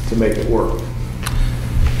to make it work.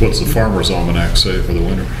 What's the Farmer's Almanac say for the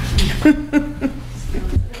winter?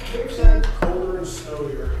 They've said colder and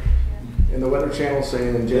snowier. And the Weather Channel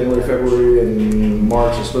saying in January, February, and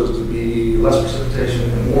March is supposed to be less precipitation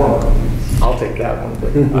and warmer. I'll take that one,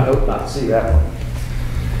 but I hope not to see that one.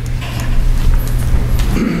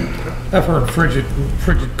 I've heard frigid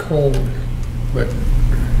cold, but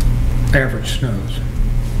average snows.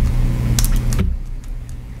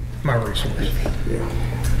 My resource. Yeah.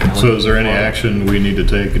 So is there any action we need to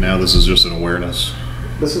take now? This is just an awareness.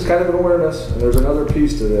 This is kind of an awareness, and there's another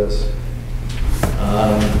piece to this.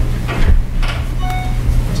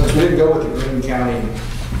 Since we didn't go with the Greene County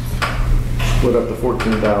split up to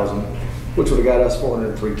 14,000, which would have got us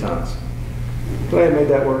 403 tons. Could I have made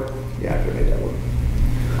that work? Yeah, I could have made that work.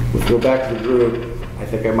 If we go back to the group, I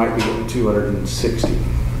think I might be getting 260,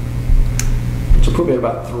 which will put me at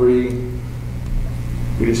about 3.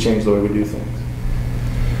 We just changed the way we do things.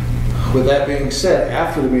 With that being said,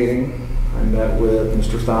 after the meeting, I met with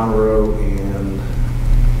Mr. Thonrow and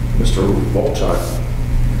Mr. Walchuk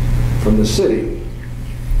from the city.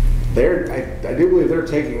 I do believe they're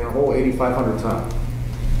taking a whole 8,500 ton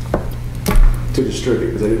to distribute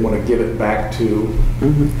because they didn't want to give it back to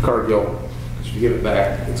Cargill. Because if you give it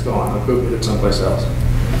back, it's gone. They'll go get it someplace else.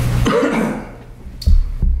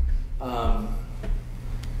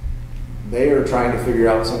 They are trying to figure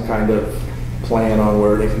out some kind of plan on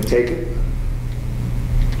where they can take it.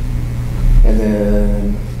 And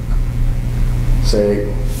then say,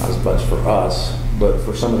 not as much for us, but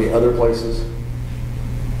for some of the other places,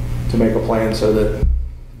 to make a plan so that,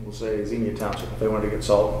 we'll say Xenia Township, if they wanted to get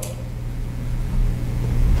salt,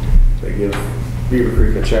 they give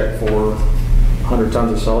Beavercreek a check for 100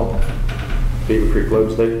 tons of salt. Beavercreek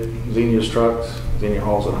loads Xenia's trucks, Xenia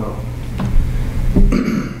hauls it home.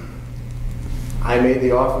 I made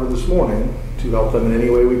the offer this morning to help them in any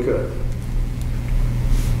way we could.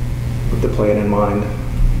 With the plan in mind,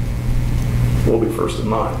 we'll be first in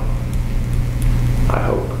line, I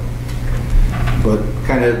hope. But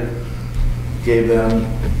kind of gave them,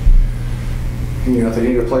 if they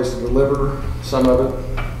need a place to deliver some of it,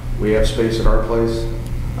 we have space at our place.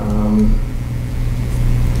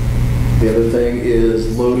 The other thing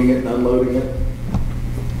is loading it and unloading it.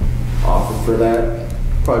 Offered for that.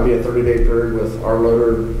 Probably be a 30-day period with our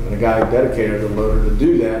loader and a guy dedicated to the loader to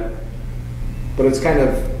do that. But it's kind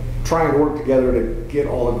of trying to work together to get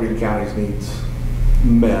all of Greene County's needs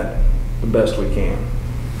met the best we can.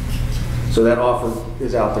 So that offer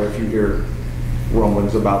is out there if you hear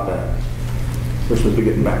rumblings about that. They're supposed to be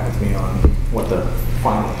getting back with me on what the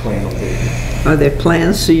final plan will be. Are there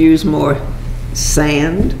plans to use more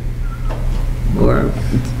sand or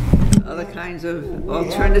other kinds of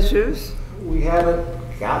alternatives? We haven't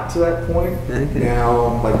got to that point. Okay.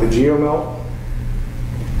 Now, like the geomelt,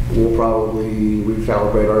 we'll probably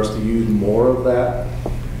recalibrate ours to use more of that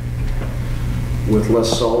with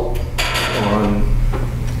less salt on,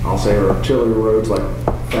 I'll say, our artillery roads like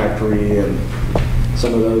Factory and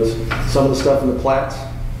some of those. Some of the stuff in the Platts,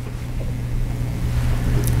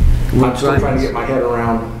 I'm still trying to get my head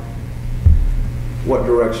around what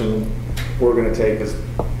direction we're going to take as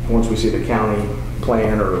once we see the county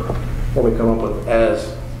plan or what we come up with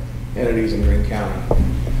as entities in Greene County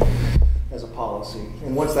as a policy.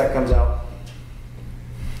 And once that comes out,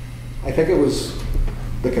 I think it was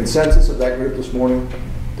the consensus of that group this morning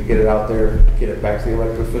to get it out there, get it back to the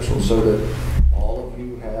elected officials so that all of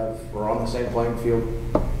you are on the same playing field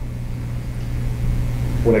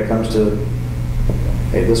when it comes to,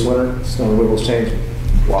 hey, this winter, snow removal's changed.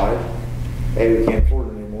 Why? Hey, we can't afford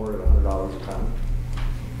it anymore at $100 a ton.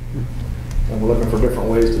 And we're looking for different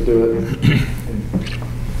ways to do it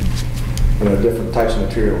and different types of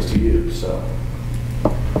materials to use. So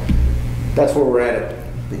that's where we're at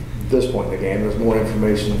this point in the game. As more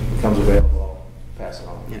information becomes available, I'll pass it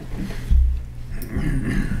on.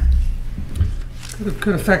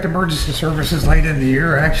 Could affect emergency services late in the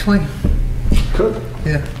year, actually. Could.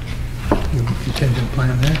 Yeah. Contingent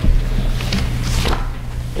plan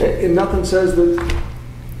there. And nothing says that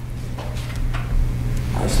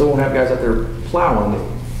I still won't have guys out there plowing,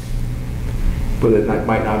 but it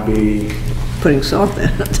might not be Putting salt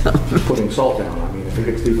down. putting salt down. I mean, if it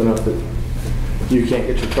gets deep enough that you can't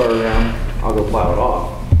get your car around, I'll go plow it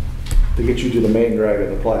off to get you to the main drag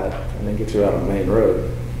of the Platte and then get you out on the main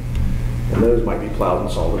road. And those might be plowed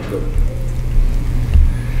and salted, but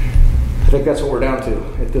I think that's what we're down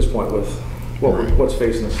to at this point with what's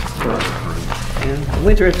facing us currently. Yeah.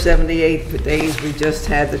 Winter of 78 days, we just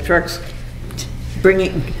had the trucks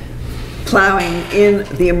plowing in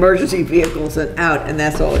the emergency vehicles and out, and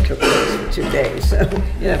that's all it took place for 2 days. So,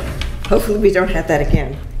 yeah, hopefully we don't have that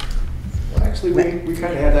again. Well, Actually, we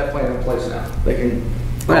kind of have that plan in place now. They can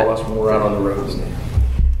call us when we're out on the roads and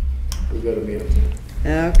we go to meet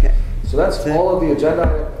them. Okay. So that's all of the agenda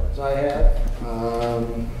items I have.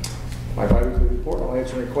 My bi-weekly report, I'll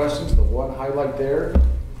answer any questions. The one highlight there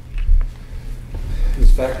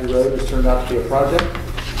is Factory Road has turned out to be a project.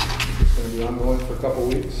 It's going to be ongoing for a couple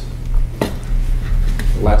weeks.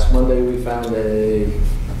 Last Monday we found a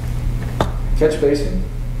catch basin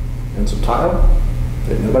and some tile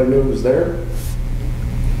that nobody knew was there.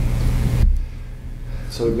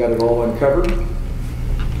 So we've got it all uncovered.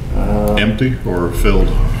 Empty or filled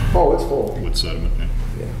Oh, it's full. with sediment? Yeah.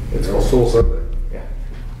 Yeah, it's full Sunday. Yeah.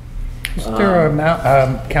 Is there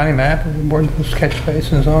a county map of where those catch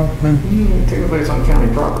basins are? Technically, it's on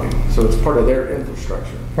county property, so it's part of their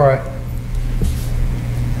infrastructure. Right.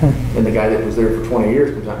 And the guy that was there for 20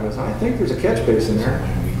 years comes out and goes, I think there's a catch basin there.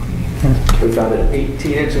 We found it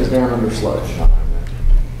 18 inches down under sludge.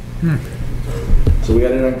 So we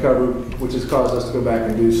got it uncovered, which has caused us to go back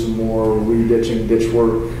and do some more re-ditching, ditch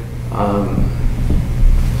work.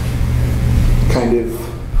 Kind of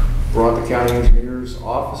brought the county engineer's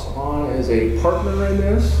office on as a partner in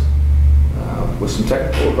this with some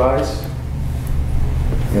technical advice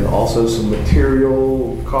and also some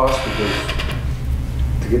material costs, because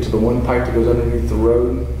to get to the one pipe that goes underneath the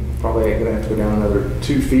road, probably going to have to go down another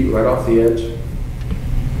 2 feet right off the edge.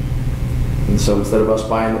 And so instead of us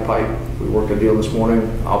buying the pipe, we worked a deal this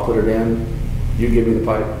morning. I'll put it in, you give me the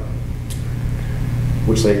pipe,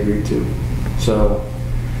 which they agreed to. So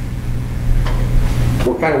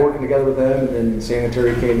we're kind of working together with them, and then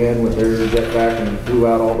sanitary came in with their jetpack and blew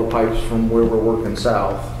out all the pipes from where we're working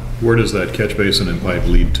south. Where does that catch basin and pipe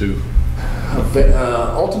lead to?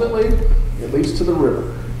 Ultimately, it leads to the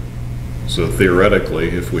river. So theoretically,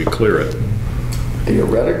 if we clear it.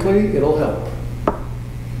 Theoretically, it'll help.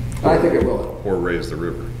 I think it will help. Or raise the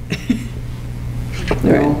river.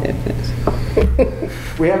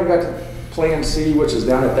 We haven't got to Plan C, which is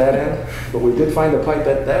down at that end, but we did find the pipe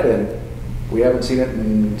at that end. We haven't seen it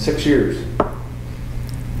in 6 years,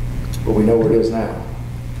 but we know where it is now.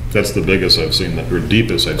 That's the biggest I've seen, that, or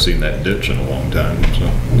deepest I've seen that ditch in a long time.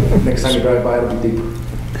 So next time you drive by, it'll be deeper.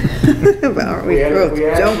 Well,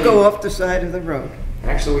 don't go off the side of the road.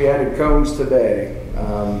 Actually, we added cones today,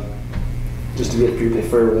 just to give people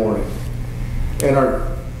fair warning. And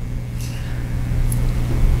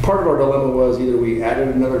part of our dilemma was either we added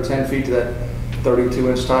another 10 feet to that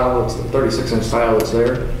 32-inch tile, it's the 36-inch tile that's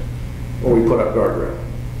there, or we put up guardrail.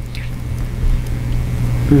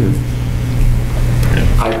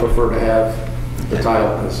 I prefer to have the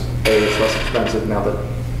tile because A, it's less expensive now that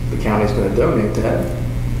the county's going to donate that,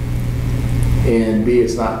 and B,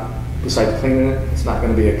 it's not, besides cleaning it, it's not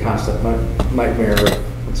going to be a constant nightmare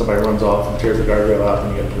when somebody runs off and tears the guardrail out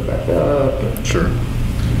and you got to put it back up. Sure.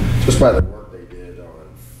 Just by the work they did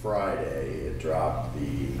on Friday, it dropped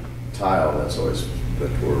the tile that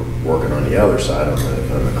we're working on the other side, on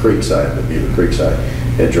the creek side, the Beavercreek side.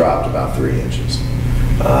 It dropped about 3 inches.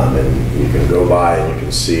 And you can go by and you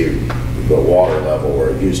can see the water level where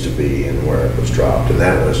it used to be and where it was dropped. And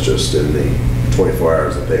that was just in the 24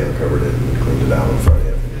 hours that they uncovered it and cleaned it out on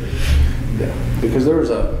Friday afternoon. Yeah, because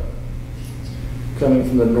coming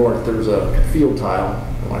from the north, there's a field tile.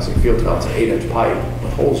 And when I say field tile, it's an 8-inch pipe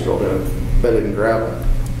with holes drilled in it, bedded in gravel.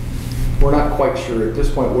 We're not quite sure at this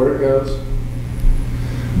point where it goes,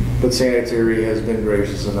 but sanitary has been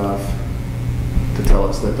gracious enough to tell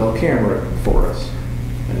us that they'll camera it for us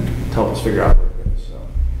and help us figure out where it goes. So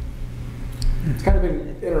it's kind of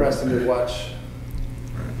been interesting to watch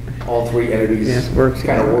all three entities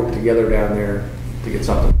kind of work together down there to get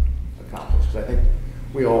something accomplished. Because I think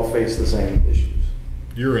we all face the same issues.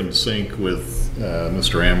 You're in sync with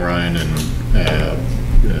Mr. Amrine and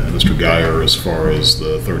Mr. Geyer as far as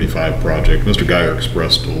the 35 project. Mr. Geyer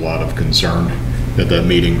expressed a lot of concern at that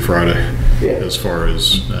meeting Friday as far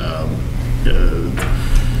as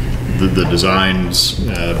the design's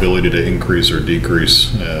ability to increase or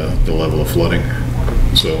decrease the level of flooding.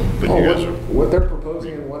 So, but you guys are... What they're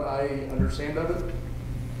proposing and what I understand of it,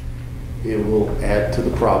 it will add to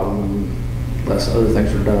the problem unless other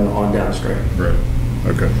things are done on downstream. Right.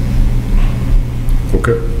 Okay.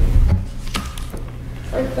 Okay.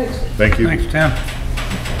 All right, thanks. Thank you. Thanks, Tim.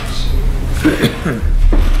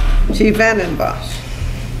 Chief Annenbosch.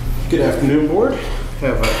 Good afternoon, Board.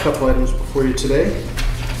 Have a couple items before you today.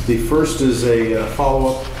 The first is a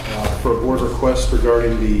follow-up for a board request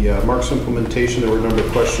regarding the Marks implementation. There were a number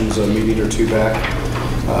of questions a meeting or two back.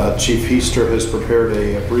 Chief Heister has prepared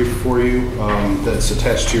a brief for you that's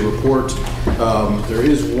attached to your report. There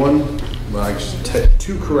is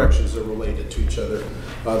two corrections that are related to each other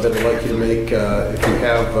that I'd like you to make. If you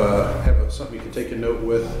have a something you can take a note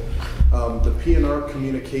with. The P&R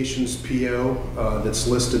Communications PO that's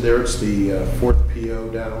listed there, it's the fourth PO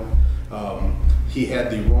down. He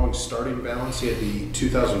had the wrong starting balance. He had the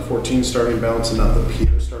 2014 starting balance and not the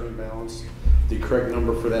PO starting balance. The correct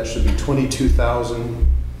number for that should be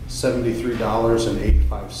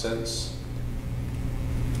 $22,073.85.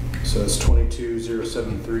 So it's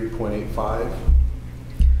 22,073.85.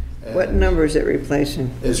 What number is it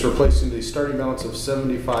replacing? It's replacing the starting balance of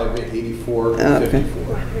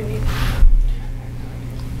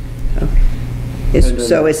 75,884.54.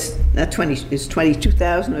 So it's not 20, it's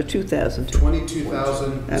 22,000 or 2,000?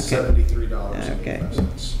 $22,073.85. Okay.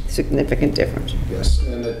 Significant difference. Yes,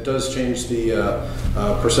 and it does change the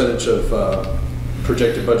percentage of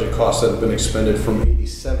projected budget costs that have been expended from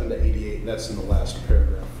 87 to 88, and that's in the last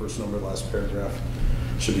paragraph. First number, last paragraph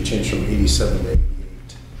should be changed from 87 to 88.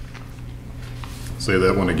 Say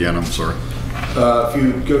that one again, I'm sorry. If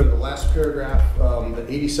you go to the last paragraph, the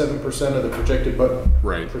 87% of the projected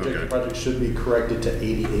project should be corrected to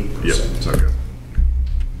 88%. Yep, it's okay.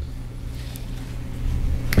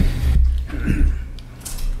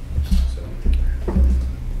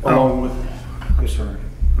 Along with, I'm sorry.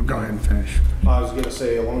 Go ahead and finish. I was going to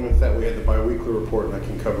say, along with that, we had the biweekly report, and I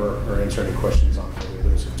can cover or answer any questions on any of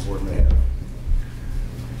those if the board may have.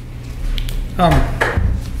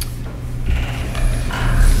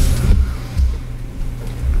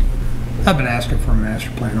 I've been asking for a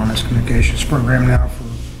master plan on this communications program now for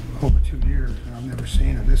over 2 years, and I've never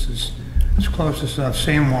seen it. This is as close as I've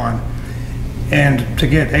seen one. And to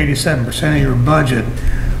get 87% of your budget,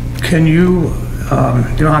 can you,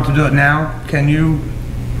 you don't have to do it now, can you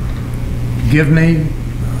give me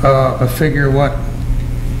a figure what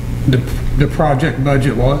the project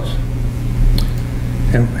budget was?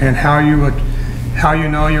 And how you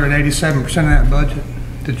know you're at 87% of that budget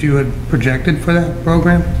that you had projected for that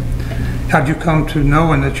program? How'd you come to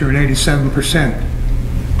knowing that you're at 87%?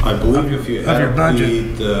 I believe if you add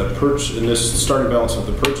the purchase in this starting balance of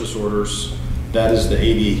the purchase orders, that is the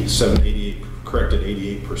 87, 88, corrected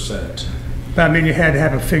 88%. But I mean, you had to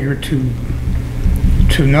have a figure to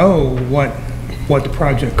know what the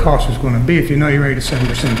project cost is going to be if you know you're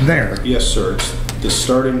 87% there. Yes, sir. It's the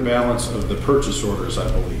starting balance of the purchase orders, I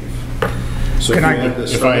believe. So if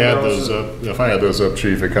I add those up,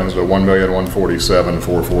 Chief, it comes to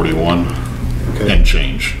 $1,147,441 and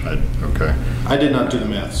change. Okay. I did not do the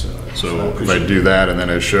math, so if I do that, and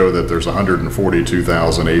then I show that there's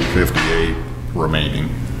 $142,858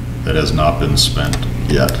 remaining that has not been spent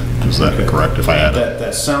yet. Is that correct? If I add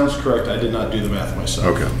that sounds correct. I did not do the math myself.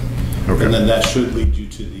 Okay. Okay. And then that should lead you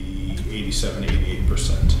to the 87,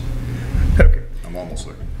 88%. Okay. I'm almost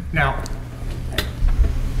there. Now,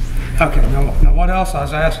 okay, now what else I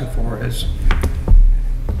was asking for is,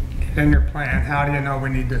 in your plan, how do you know we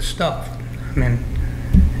need this stuff? I mean,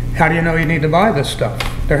 how do you know you need to buy this stuff?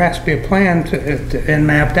 There has to be a plan and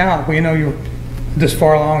mapped out. Well, you know you're this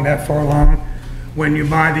far along, that far along. When you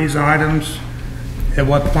buy these items, at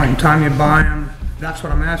what point in time you buy them, that's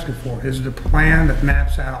what I'm asking for, is the plan that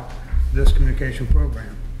maps out this communication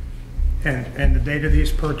program. And the date of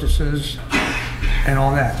these purchases and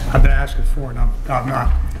all that. I've been asking for it. I've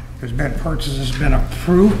not. There's been purchases been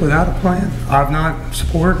approved without a plan. I've not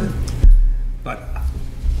supported it. But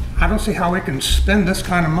I don't see how we can spend this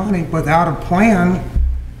kind of money without a plan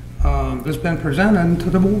that's been presented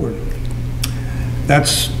to the board.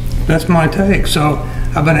 That's my take. So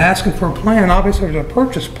I've been asking for a plan. Obviously there's a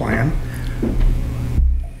purchase plan.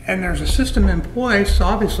 And there's a system in place,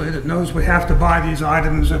 obviously, that knows we have to buy these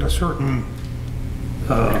items at a certain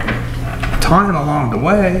time along the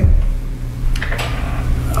way.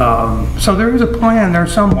 So there is a plan there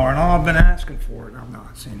somewhere, and all I've been asking for it, I've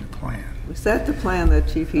not seen the plan. Was that the plan that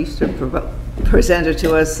Chief Easter presented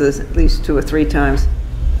to us at least 2 or 3 times?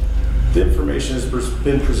 The information has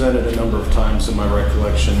been presented a number of times in my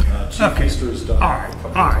recollection. Chief Easter has done it a couple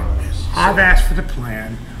of times. I've asked for the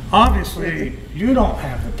plan. Obviously, you don't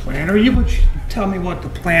have the plan, or you would tell me what the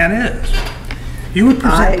plan is. You would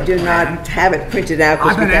present the plan. I do not have it printed out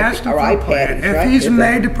because we got our iPad. If he's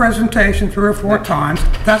made the presentation 3 or 4 times,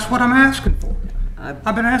 that's what I'm asking for.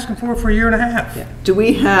 I've been asking for it for 1.5 years. Yeah. Do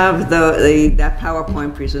we have that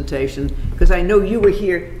PowerPoint presentation? Because I know you were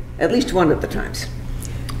here at least one of the times.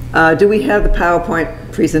 Do we have the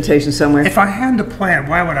PowerPoint presentation somewhere? If I had the plan,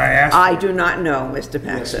 why would I ask? I do not know, Mr.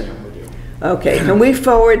 Paxson. Yes, ma'am, we do. Okay, can we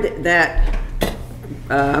forward that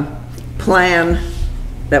plan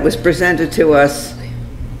that was presented to us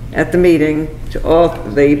at the meeting, to all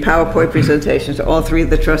the PowerPoint presentations, to all 3 of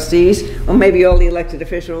the trustees, or maybe all the elected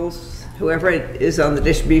officials, whoever is on the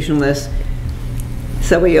distribution list,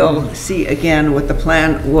 so we all see again what the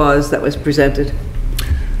plan was that was presented.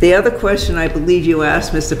 The other question I believe you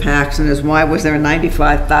asked, Mr. Paxton, is why was there a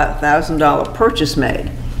 $95,000 purchase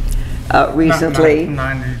made recently?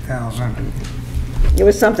 90,000. It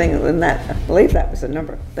was something in that, I believe that was the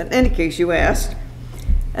number. But in any case, you asked.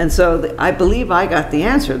 And so I believe I got the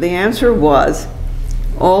answer. The answer was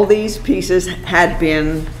all these pieces had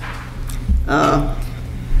been,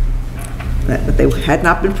 they had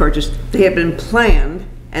not been purchased. They had been planned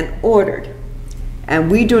and ordered. And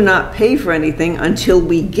we do not pay for anything until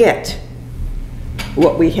we get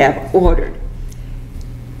what we have ordered.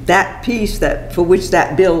 That piece that for which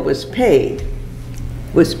that bill was paid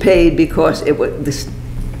because it was, the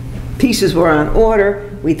pieces were on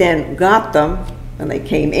order. We then got them when they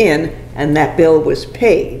came in, and that bill was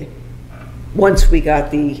paid once we got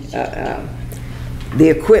the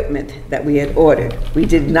equipment that we had ordered. We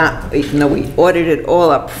did not, even though we ordered it all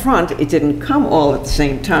up front, it didn't come all at the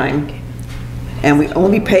same time, and we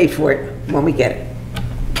only pay for it when we get it,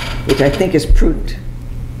 which I think is prudent.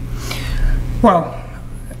 Well,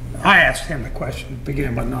 I asked him the question at the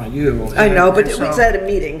beginning, but not you. I know, but it was at a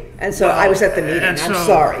meeting, and so I was at the meeting. I'm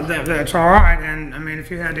sorry. That's all right, and I mean, if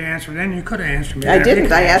you had the answer then, you could have answered me. I didn't.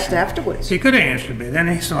 I asked afterwards. He could have answered me. Then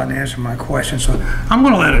he still hadn't answered my question, so I'm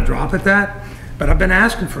going to let it drop at that. But I've been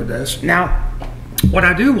asking for this. Now, what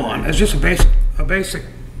I do want is just a basic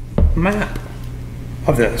map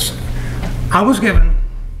of this. I was given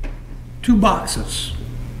 2 boxes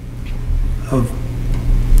of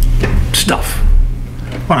stuff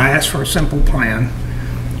when I asked for a simple plan.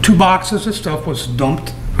 2 boxes of stuff was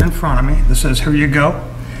dumped in front of me that says, here you go.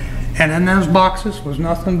 And in those boxes was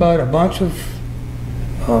nothing but a bunch of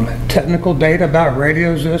technical data about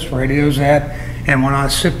radios this, radios that. And when I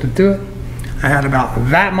sifted through it, I had about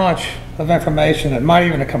that much of information that might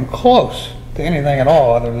even have come close to anything at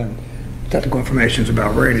all other than technical information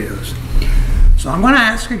about radios. So I'm going to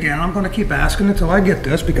ask again. I'm going to keep asking until I get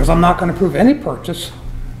this, because I'm not going to approve any purchase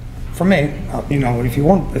for me. You know, if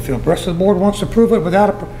the rest of the board wants to approve it without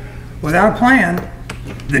a plan,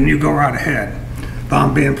 then you go right ahead. But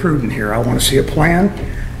I'm being prudent here. I want to see a plan,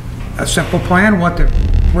 a simple plan, what the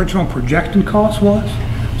original projected cost was.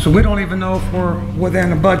 So we don't even know if we're within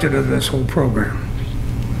the budget of this whole program.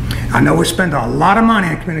 I know we spend a lot of money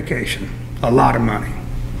on communication, a lot of money.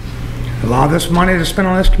 A lot of this money that's spent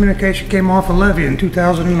on this communication came off a levy in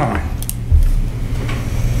 2009.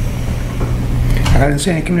 I didn't see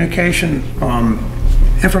any communication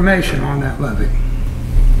information on that levy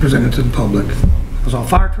presented to the public. It was all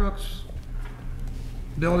fire trucks,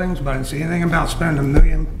 buildings, but I didn't see anything about spending $1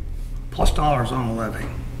 million+ on a levy,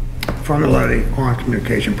 from the levy on a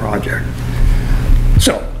communication project.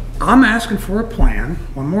 So I'm asking for a plan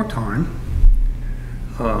one more time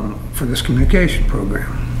for this communication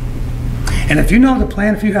program. And if you know the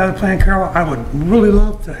plan, if you have the plan, Carol, I would really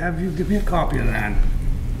love to have you give me a copy of that.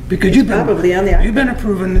 Because you've been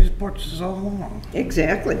approving these purchases all along.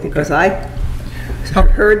 Exactly, because I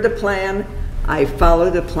heard the plan, I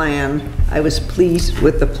followed the plan, I was pleased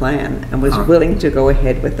with the plan, and was willing to go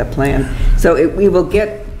ahead with the plan. So we will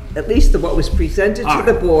get at least what was presented to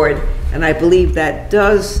the board, and I believe that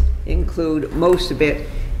does include most of it.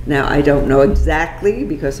 Now, I don't know exactly,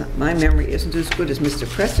 because my memory isn't as good as Mr.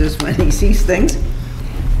 Press's when he sees things,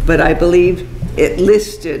 but I believe it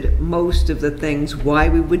listed most of the things, why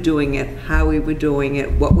we were doing it, how we were doing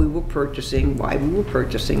it, what we were purchasing, why we were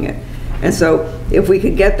purchasing it. And so if we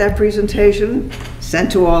could get that presentation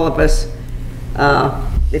sent to all of us,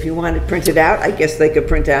 if you want it printed out, I guess they could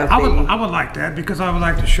print out I would like that, because I would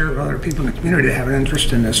like to share with other people in the community that have an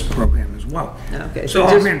interest in this program as well. Okay, so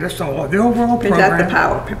I mean, that's the overall print program. Print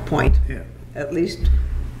out the PowerPoint. Yeah. At least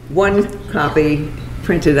one copy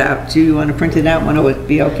printed out. Do you want to print it out? Want to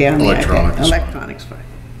be okay on the Electronics. Electronics, fine.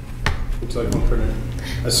 So you want to print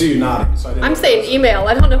it? I see you nodding. So I'm saying email.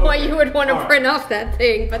 I don't know why you would want to print off that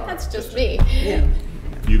thing, but that's just me. Yeah.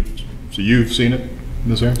 So you've seen it,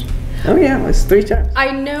 Ms. Aarons? Oh yeah, it was 3 times. I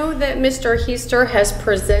know that Mr. Heister has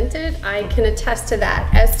presented. I can attest to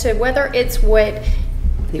that. As to whether it's what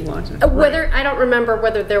he wanted. I don't remember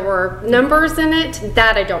whether there were numbers in it.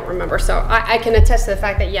 That I don't remember. So I can attest to the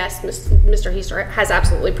fact that yes, Mr. Heister has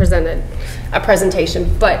absolutely presented a presentation,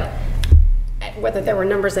 but whether there were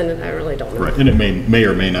numbers in it, I really don't know. Right, and it may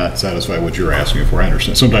or may not satisfy what you're asking for. I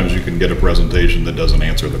understand. Sometimes you can get a presentation that doesn't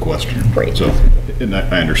answer the question. Right. So, and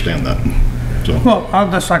I understand that. So. Well,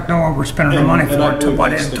 I'd just like to know what we're spending the money for, to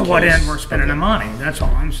what end we're spending the money. That's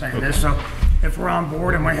all I'm saying. Okay. So if we're on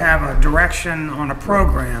board and we have a direction on a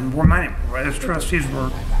program, as trustees,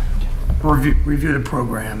 we review the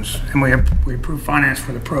programs, and we approve finance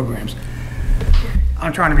for the programs.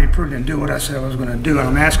 I'm trying to be prudent and do what I said I was gonna do, and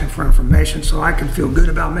I'm asking for information so I can feel good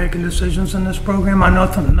about making decisions in this program. I know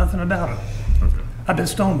nothing about it. I've been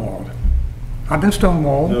stonewalled.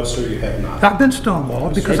 No, sir, you have not. I've been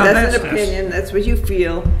stonewalled because I've That's asked an this. opinion, that's what you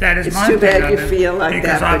feel. That is It's my too opinion. bad you feel like that.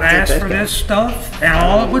 Because I've but asked that's for okay. this stuff, and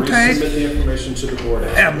all it would take, Resubmit the information to the board.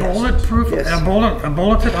 a bulletproof, Yes. a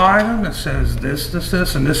bulleted item that says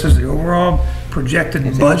this, and this is the overall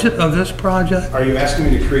projected budget of this project. Are you asking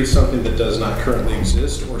me to create something that does not currently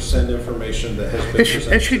exist, or send information that has been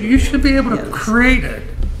presented? You should be able to Yes. create it.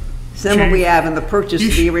 Same what we have in the purchase,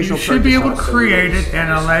 the original purchase. You should be able to order. create it in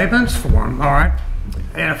a layman's form, all right?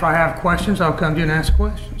 And if I have questions, I'll come to you and ask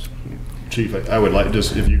questions. Chief, I would like,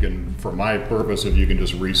 just if you can, for my purpose, if you can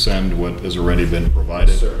just resend what has already been provided.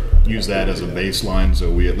 Yes, sir. Use that as a baseline, so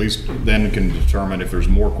we at least then can determine if there's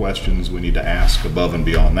more questions we need to ask above and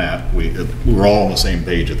beyond that. We're all on the same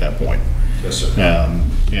page at that point. Yes, sir.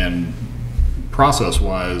 And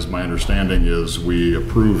process-wise, my understanding is we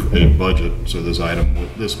approve a budget, so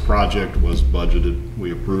this project was budgeted, we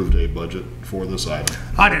approved a budget for this item.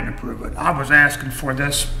 I didn't approve it. I was asking for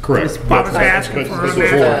this. Correct. I was asking for a This was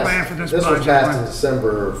master passed- plan for this This was passed in budget.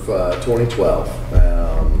 December of 2012,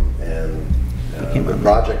 and the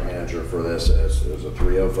project manager for this, as a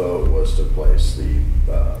 3-0 vote, was to place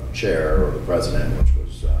the chair or the president, which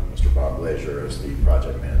was Mr. Bob Glazier, as the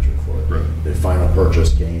project manager for it. Right. The final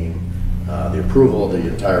purchase came, the approval of the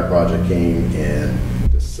entire project came in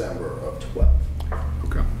December of 12.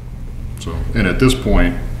 Okay. So, and at this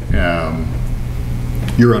point,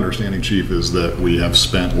 your understanding, Chief, is that we have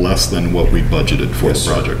spent less than what we budgeted for Yes,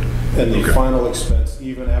 the sir. project? And the Okay. final expense,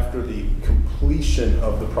 even after the completion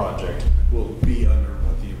of the project, will be under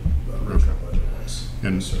what the original budget was.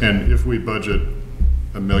 And if we budget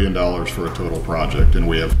 $1 million for a total project and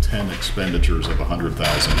we have 10 expenditures of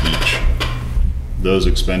 $100,000 each, those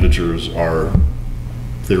expenditures are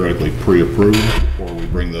theoretically pre-approved, or we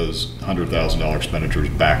bring those $100,000 expenditures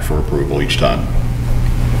back for approval each time?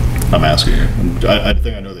 I'm asking you. I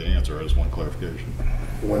think I know the answer. I just want clarification.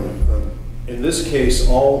 In this case,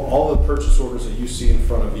 all the purchase orders that you see in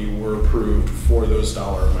front of you were approved for those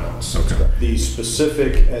dollar amounts. Okay. The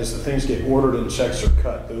specific, as the things get ordered and checks are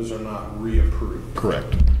cut, those are not reapproved.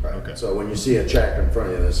 Correct. Okay. So when you see a check in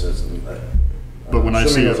front of you, this is, But when I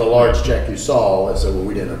see assuming it was a large check you saw, it said, well,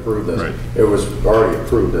 we didn't approve this. Right. It was already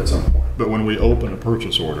approved at some point. But when we open a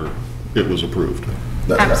purchase order, it was approved.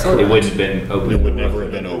 Absolutely. It wouldn't have been open. It would never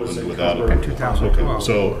have been opened without it. In 2012.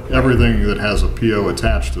 So everything that has a PO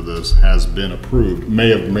attached to this has been approved,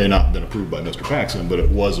 may not have been approved by Mr. Paxson, but it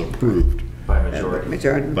was approved By majority.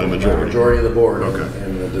 by The majority. majority of the board Okay.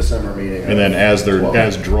 in the December meeting. And then as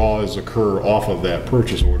 12. draws occur off of that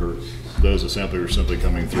purchase order, those essentially are simply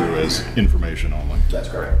coming through as information only. That's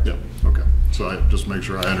correct. Yep, okay. So I just make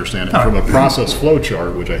sure I understand it. From a process flow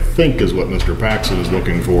chart, which I think is what Mr. Paxson is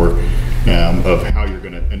looking for, of how you're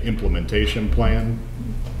gonna, an implementation plan,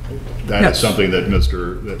 that is Yes. something that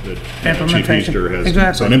Chief Implementation, Easter has.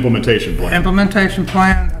 exactly. So an implementation plan Implementation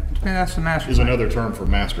plan, that's the master is plan. another term for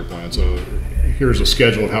master plan. So here's a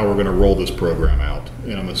schedule of how we're gonna roll this program out.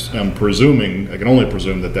 And I'm presuming, I can only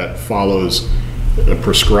presume that follows a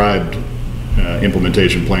prescribed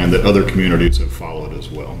implementation plan that other communities have followed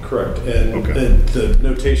as well. Correct. And Okay. the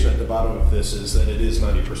notation at the bottom of this is that it is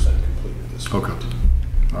 90% complete at this point. Okay,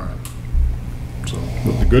 all right. So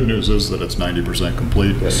the good news is that it's 90%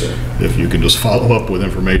 complete. Yes, sir. If you can just follow up with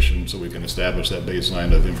information so we can establish that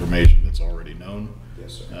baseline of information that's already known.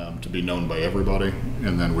 Yes, sir. To be known by everybody,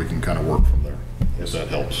 and then we can kind of work from there, Yes, if that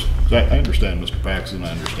helps. 'Cause I understand Mr. Paxson,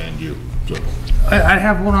 I understand you, so. I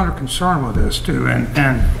have one other concern with this too, and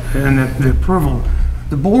the approval.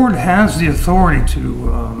 The board has the authority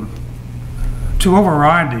to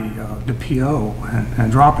override the PO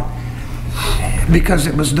and drop it, because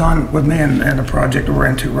it was done with me and the project we're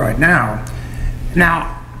into right now.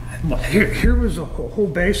 Now, here was the whole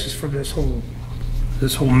basis for this whole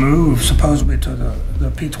move supposedly to the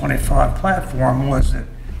P25 platform, was that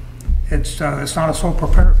it's not a sole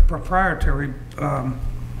proprietary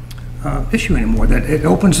issue anymore, that it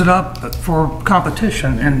opens it up for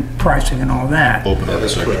competition and pricing and all that. Open up That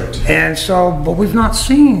is section. correct. And so, but we've not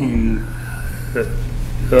seen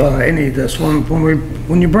any of this.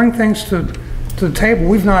 When you bring things to the table,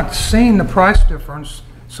 we've not seen the price difference,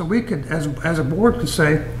 so we could, as a board, could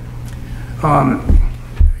say,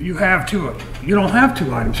 you don't have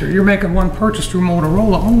two items here. You're making one purchase through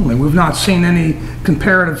Motorola only. We've not seen any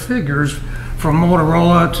comparative figures from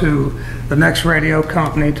Motorola to the next radio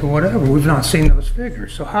company to whatever. We've not seen those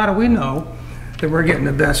figures. So how do we know that we're getting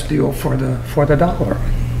the best deal for the dollar?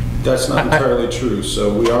 That's not entirely true.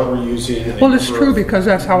 So we are reusing. Well, it's true because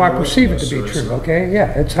that's how I perceive it to be true, okay?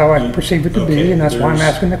 Yeah, it's how I perceive it to be, and that's why I'm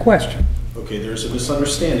asking the question. Okay, there's a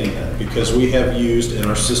misunderstanding then, because we have used, and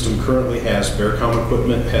our system currently has Bearcom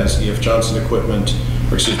equipment, has E.F. Johnson equipment,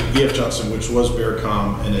 or excuse me, E.F. Johnson, which was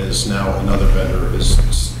Bearcom and is now another vendor, is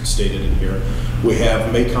stated in here. We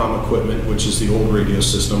have Maycom equipment, which is the old radio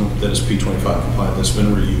system that is P25 compliant, that's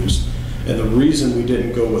been reused. And the reason we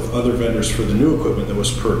didn't go with other vendors for the new equipment that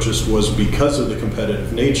was purchased was because of the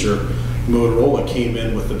competitive nature. Motorola came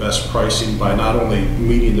in with the best pricing by not only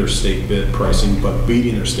meeting their state bid pricing, but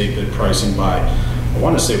beating their state bid pricing by, I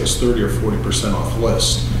want to say it was 30 or 40% off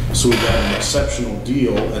list. So we got an exceptional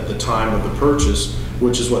deal at the time of the purchase,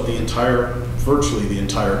 which is what virtually the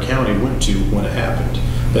entire county went to when it happened.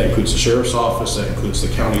 That includes the sheriff's office, that includes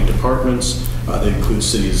the county departments, that includes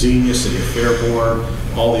City of Xenia, City of Fairborn,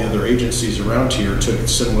 all the other agencies around here took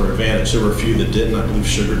similar advantage. There were a few that didn't. I believe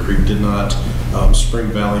Sugar Creek did not. Spring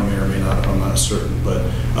Valley may or may not, I'm not certain. But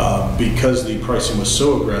because the pricing was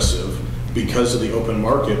so aggressive, because of the open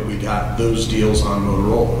market, we got those deals on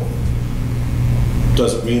Motorola.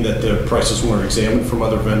 Doesn't mean that the prices weren't examined from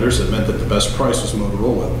other vendors. It meant that the best price was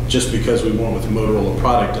Motorola. Just because we went with the Motorola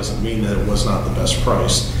product doesn't mean that it was not the best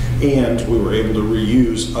price. And we were able to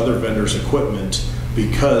reuse other vendors' equipment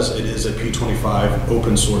because it is a P25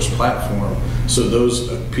 open source platform. So those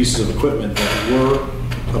pieces of equipment that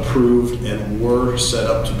were approved and were set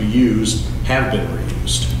up to be used have been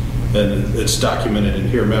reused. And it's documented in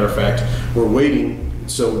here. Matter of fact, we're waiting.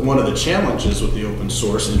 So one of the challenges with the open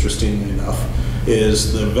source, interestingly enough,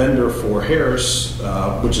 is the vendor for Harris,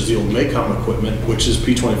 which is the old Maycom equipment, which is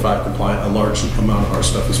P25 compliant. A large amount of our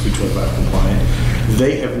stuff is P25 compliant.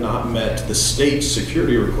 They have not met the state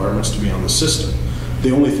security requirements to be on the system. The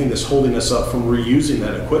only thing that's holding us up from reusing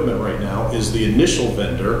that equipment right now is the initial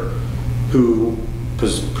vendor, who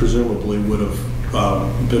presumably would have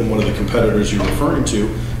been one of the competitors you're referring to,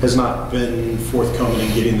 has not been forthcoming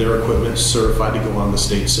in getting their equipment certified to go on the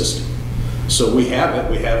state system. So we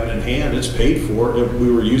have it in hand, it's paid for.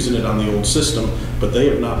 We were using it on the old system, but they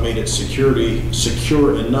have not made it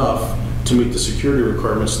secure enough to meet the security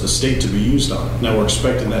requirements of the state to be used on it. Now we're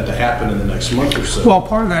expecting that to happen in the next month or so. Well,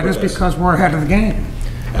 part of that is because we're ahead of the game.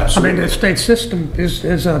 Absolutely. I mean, the state system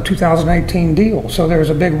is a 2018 deal, so there's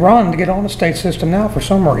a big run to get on the state system now for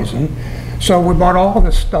some reason. So we bought all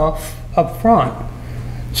this stuff up front.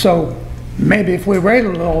 So maybe if we wait a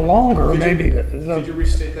little longer, Could you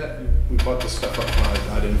restate that? We bought this stuff up front.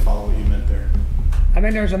 I didn't follow what you meant there. I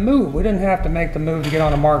mean, there's a move. We didn't have to make the move to get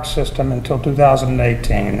on a MARC system until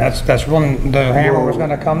 2018. That's when the hammer was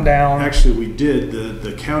going to come down. Actually, we did.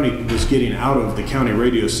 The county was getting out of the county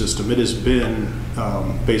radio system. It has been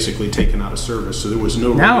basically taken out of service, so there was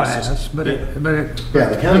no now radio it has, system. but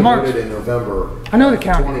the county voted in November. I know the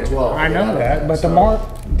county. 2012. I know that, but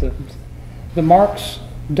the MARC's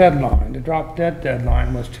deadline, the drop dead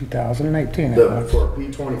deadline was 2018. For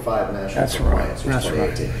P25 national That's compliance right. was That's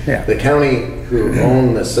 2018. right. Yeah. The county who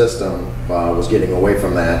owned the system was getting away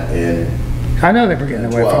from that in I know they were getting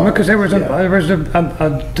away from it because there was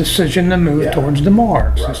a decision to move towards the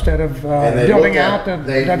MARCs instead of building out the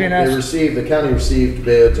WNS. The county received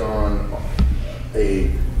bids on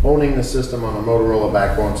owning the system on a Motorola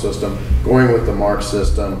backbone system, going with the MARC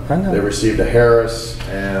system. They received a Harris,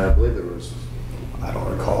 and I believe there was, I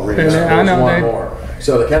don't recall. There was one more.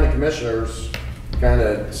 So the county commissioners kind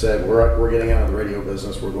of said, we're getting out of the radio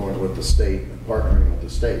business, we're going with the state, partnering with the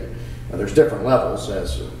state. Now there's different levels,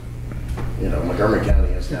 as you know, Montgomery County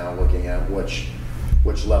is now looking at which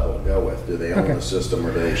level to go with. Do they own the system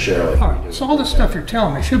or do they share it? All right, so all the stuff you're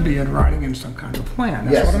telling me should be in writing in some kind of plan.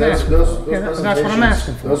 That's what I'm asking for. That's what I'm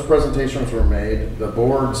asking for. Those presentations were made. The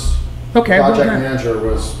board's project manager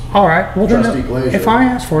was all right. Well, Trustee Glazier. If I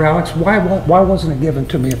asked for it, Alex, why wasn't it given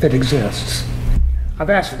to me if it exists? I've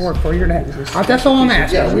asked for it for a year and a half. That's all I'm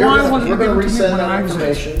asking. Yeah, why wasn't it given to me resend when that I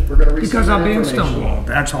information. exist? We're going to resend because that I'm being information. stonewalled.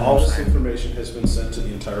 That's all All I'm this saying. information has been sent to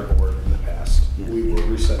the entire board in the past. We will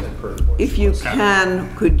resend it per the board. If you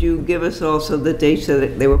can, could you give us also the dates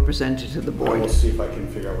that they were presented to the I board? will see if I can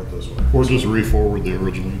figure out what those were. Or just re-forward the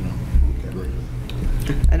original email. Okay.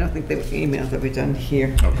 Great. I don't think the emails that we done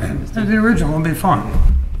here. Okay. The original will be fine.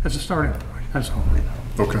 That's a starting point. That's all.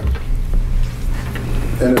 Okay.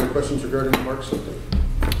 Any other questions regarding the MARC system?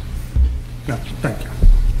 No, thank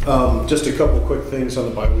you. Just a couple quick things on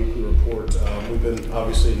the biweekly report. We've been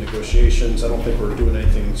obviously in negotiations. I don't think we're doing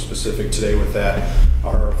anything specific today with that.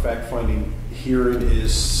 Our fact-finding hearing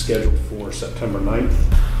is scheduled for September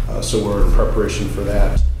 9th, so we're in preparation for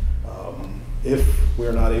that. If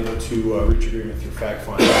we're not able to reach agreement through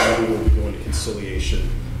fact-finding, we will be going to conciliation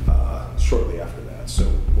shortly after that.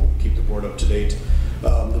 So we'll keep the board up to date.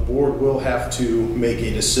 The board will have to make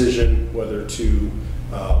a decision whether to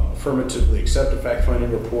affirmatively accept a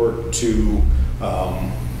fact-finding report, to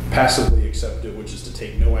passively accept it, which is to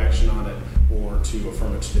take no action on it, or to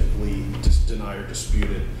affirmatively deny or dispute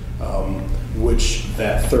it, which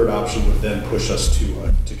that third option would then push us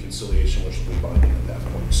to conciliation, which will be binding at that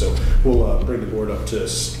point. So we'll bring the board up to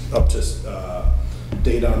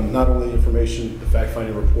date on not only information, the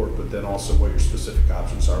fact-finding report, but then also what your specific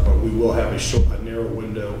options are. But we will have a narrow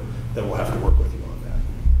window that we'll have to work with you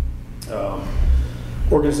on that.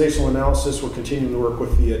 Organizational analysis, we're continuing to work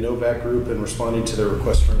with the Novak group and responding to their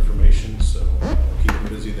request for information, so keep them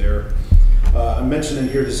busy there. I mentioned in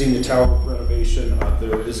here the Xenia Tower renovation.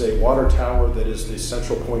 There is a water tower that is the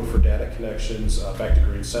central point for data connections back to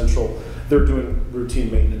Green Central. They're doing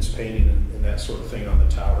routine maintenance, painting, and that sort of thing on the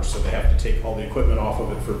tower, so they have to take all the equipment off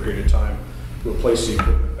of it for a period of time, replace the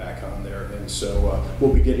equipment back on there, and so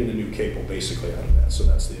we'll be getting a new cable basically out of that, so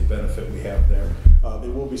that's the benefit we have there. They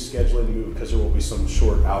will be scheduling the move because there will be some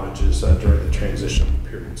short outages during the transition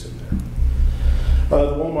periods in there.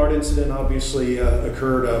 The Walmart incident obviously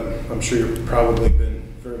occurred. I'm sure you've probably been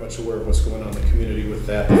very much aware of what's going on in the community with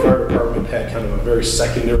that. The fire department had kind of a very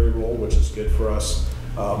secondary role, which is good for us.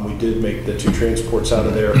 We did make the 2 transports out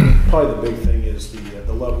of there. Probably the big thing is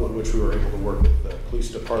the level at which we were able to work with the police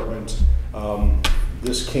department.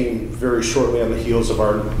 This came very shortly on the heels of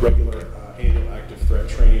our regular annual active threat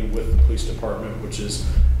training with the police department, which is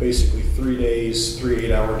basically 3 days, 3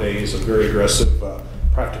 8-hour days of very aggressive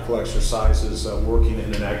practical exercises, working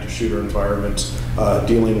in an active shooter environment,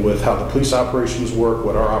 dealing with how the police operations work,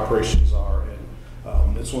 what our operations are,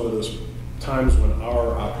 and it's one of those times when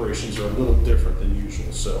our operations are a little different than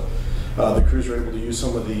usual. So the crews are able to use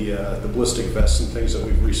some of the ballistic vests and things that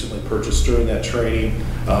we've recently purchased during that training.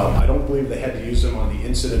 I don't believe they had to use them on the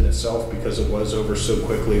incident itself because it was over so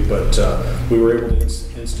quickly, but we were able to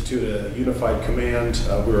institute a unified command.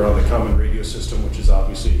 We were on the common radio system, which is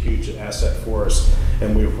obviously a huge asset for us,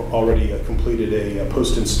 and we've already completed a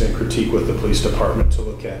post-incident critique with the police department to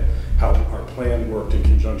look at how our plan worked in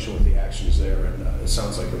conjunction with the actions there, and it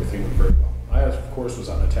sounds like everything went very well. I, of course, was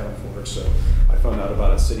out of town for it, so I found out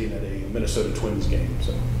about it sitting at a Minnesota Twins game.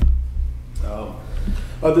 So,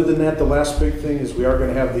 other than that, the last big thing is we are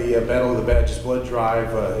going to have the Battle of the Badges blood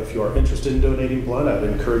drive. If you are interested in donating blood, I'd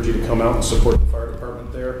encourage you to come out and support the fire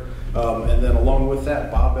department there. And then along with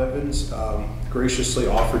that, Bob Evans graciously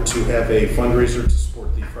offered to have a fundraiser to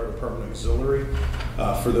support the fire department auxiliary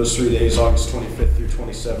for those 3 days, August 25th through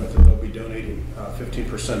 27th, and they'll be donating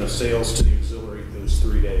 15% of sales to the auxiliary those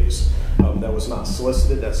 3 days. That was not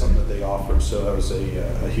solicited, that's something that they offered, so that was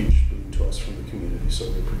a huge boon to us from the community, so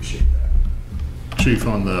we appreciate that. Chief,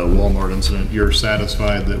 on the Walmart incident, you're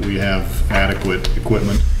satisfied that we have adequate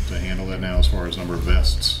equipment to handle that now as far as number of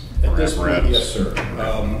vests? At this point, yes, sir.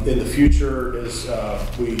 In the future, as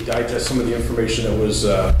we digest some of the information that was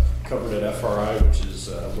covered at FRI, which is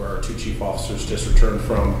where our 2 chief officers just returned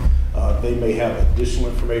from, they may have additional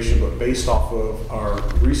information, but based off of our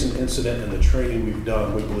recent incident and the training we've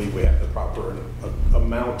done, we believe we have the proper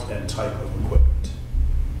amount and type of equipment.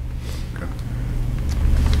 Okay.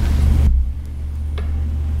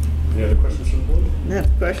 Any other questions from the board? No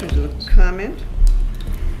questions or comment?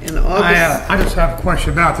 In August, I just have a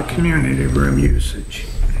question about the community room usage.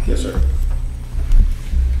 Yes, sir.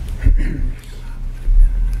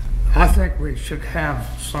 I think we should have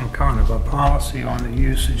some kind of a policy on the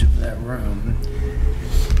usage of that room.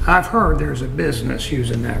 I've heard there's a business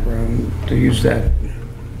using that room to use that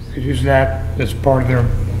as part of their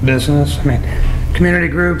business. I mean, community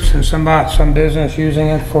groups and some business using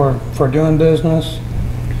it for doing business.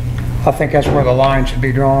 I think that's where the line should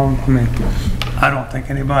be drawn. I mean, I don't think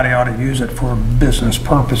anybody ought to use it for business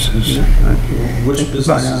purposes. Which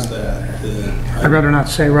business is that? I'd rather not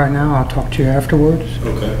say right now. I'll talk to you afterwards.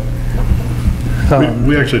 Okay.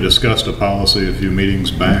 We actually discussed a policy a few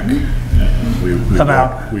meetings back.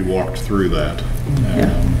 We walked through that.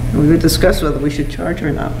 we discussed whether we should charge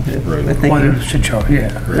or not. Right. I think Whether we should charge,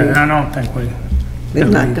 yeah. And I don't think we... Did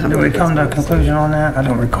we come to a conclusion on that? I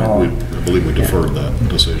don't recall. I believe we deferred that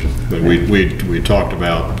decision. But we talked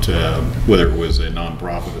about whether it was a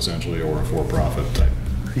nonprofit essentially or a for-profit type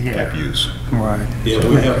use. Right. Yeah,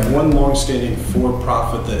 we have one long-standing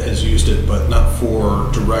for-profit that has used it, but not for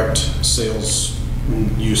direct sales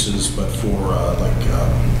uses, but for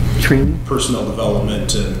training, personnel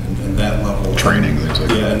development, and that level. Training, things like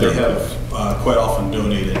that. Yeah, and they have quite often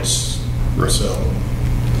donated, right. So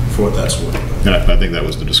for what that's worth. And I think that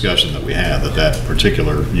was the discussion that we had, that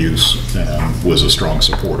particular use was a strong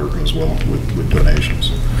supporter as well with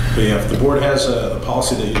donations. But yeah, if the board has a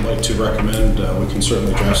policy that you'd like to recommend, we can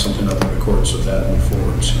certainly draft something up in accordance with that and move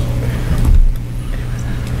forward, so.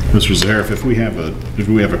 Mr. Zaharoff, if we have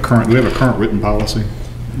a current written policy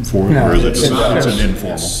for it, No, or is It's it's not. an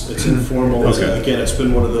informal? It's informal. Okay. Again, it's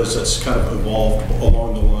been one of those that's kind of evolved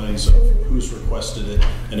along the lines of who's requested it,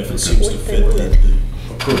 and if it seems to fit the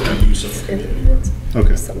appropriate use of the community.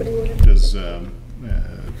 Okay. Somebody would. Does,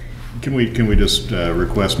 can we just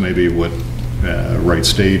request maybe what Wright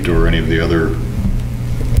State or any of the other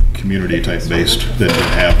community type based that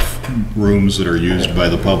have rooms that are used by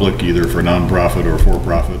the public, either for nonprofit or for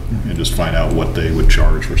profit, and just find out what they would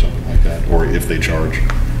charge for something like that, or if they charge?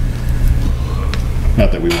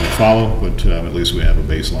 Not that we want to follow, but at least we have a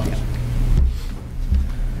baseline.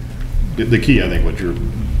 The key, I think, what you're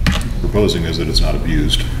proposing is that it's not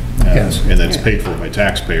abused. Yes. And that's paid for by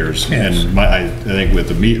taxpayers. Yes. And I think with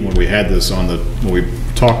the when we had this on when we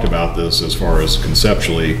talked about this as far as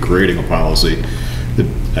conceptually creating a policy,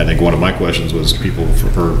 I think one of my questions was people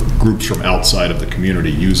or groups from outside of the community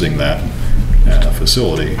using that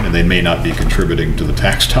facility, and they may not be contributing to the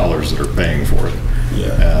tax dollars that are paying for it.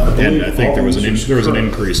 Yeah. And I think there was an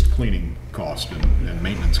increased cleaning cost and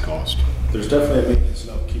maintenance cost. There's definitely a maintenance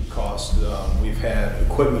and upkeep cost. We've had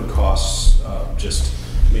equipment costs, just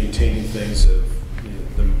maintaining things. If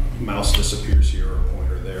the mouse disappears here or a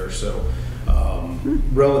pointer there, so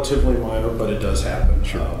relatively minor, but it does happen.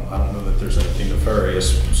 Sure. I don't know that there's anything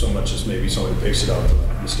nefarious so much as maybe somebody picks it up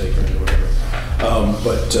mistakenly or whatever.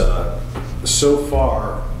 But so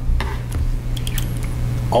far,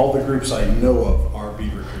 all the groups I know of are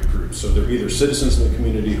Beavercreek groups. So they're either citizens in the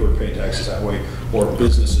community who are paying taxes that way, or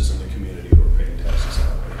businesses in the community who are paying taxes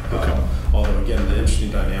that way. Okay. Although again, the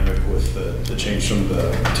interesting dynamic with the change from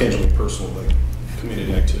the tangible personal, the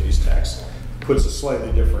community activities tax, puts a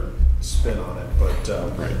slightly different spin on it. But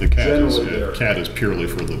Right. The CAT is purely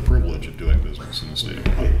for the privilege of doing business in the state of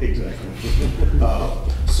Ohio. Exactly.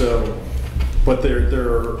 But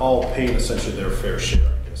they're all paying essentially their fair share,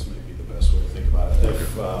 I guess, maybe the best way to think about it.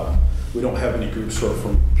 If we don't have any groups who are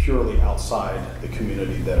from purely outside the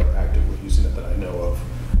community that are actively using it that I know of,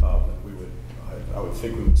 I would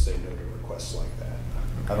think we would say no to requests like that.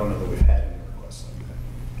 I don't know that we've had any requests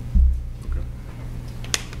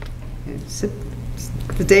like that.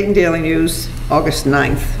 The Dayton Daily News, August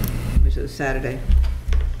 9th, which is Saturday,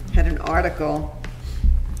 had an article,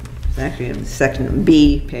 it's actually in section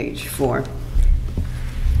B, page 4,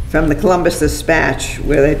 from the Columbus Dispatch,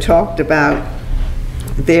 where they talked about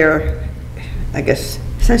their, I guess,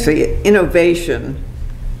 essentially innovation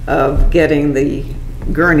of getting the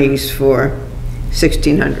gurneys for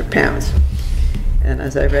 1,600 pounds. And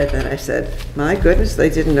as I read that, I said, my goodness, they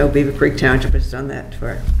didn't know Beavercreek Township has done that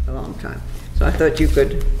for a long time. So I thought you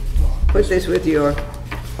could put this with your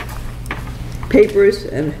papers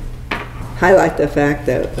and highlight the fact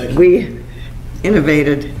that we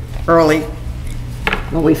innovated early.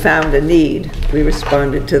 When we found a need, we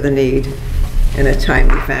responded to the need in a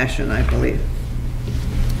timely fashion, I believe.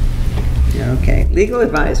 Okay, legal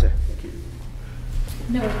advisor.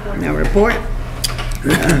 No report. No report.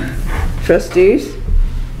 Trustees?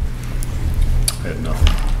 I had nothing.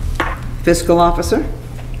 Fiscal officer?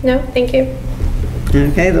 No, thank you.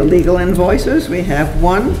 Okay, the legal invoices, we have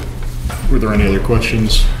one. Were there any other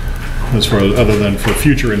questions as far as, other than for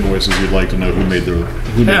future invoices, you'd like to know who made the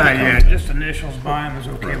contact? Just initials by them is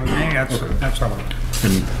okay with me, that's all.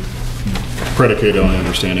 And predicated on the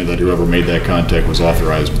understanding that whoever made that contact was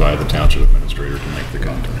authorized by the township administrator to make the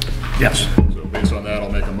contact. Yes. So based on that,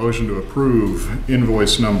 I'll make a motion to approve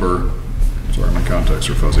invoice number, sorry, my contacts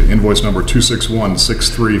are fuzzy, invoice number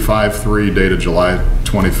 2616353 dated July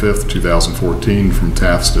 25th, 2014 from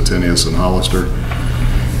Taft, Stettinius, and Hollister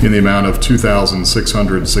in the amount of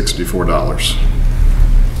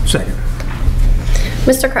 $2,664. Second.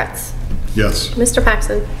 Mr. Kretz? Yes. Mr.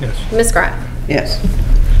 Paxson? Yes. Ms. Graff? Yes.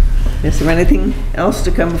 Is there anything else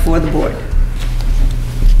to come before the board?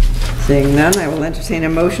 Seeing none, I will entertain a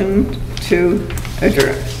motion to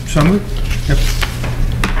adjourn. So moved? Yep.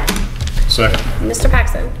 Second. Mr.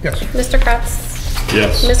 Paxson? Yes. Mr. Kretz?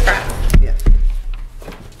 Yes. Ms. Graff?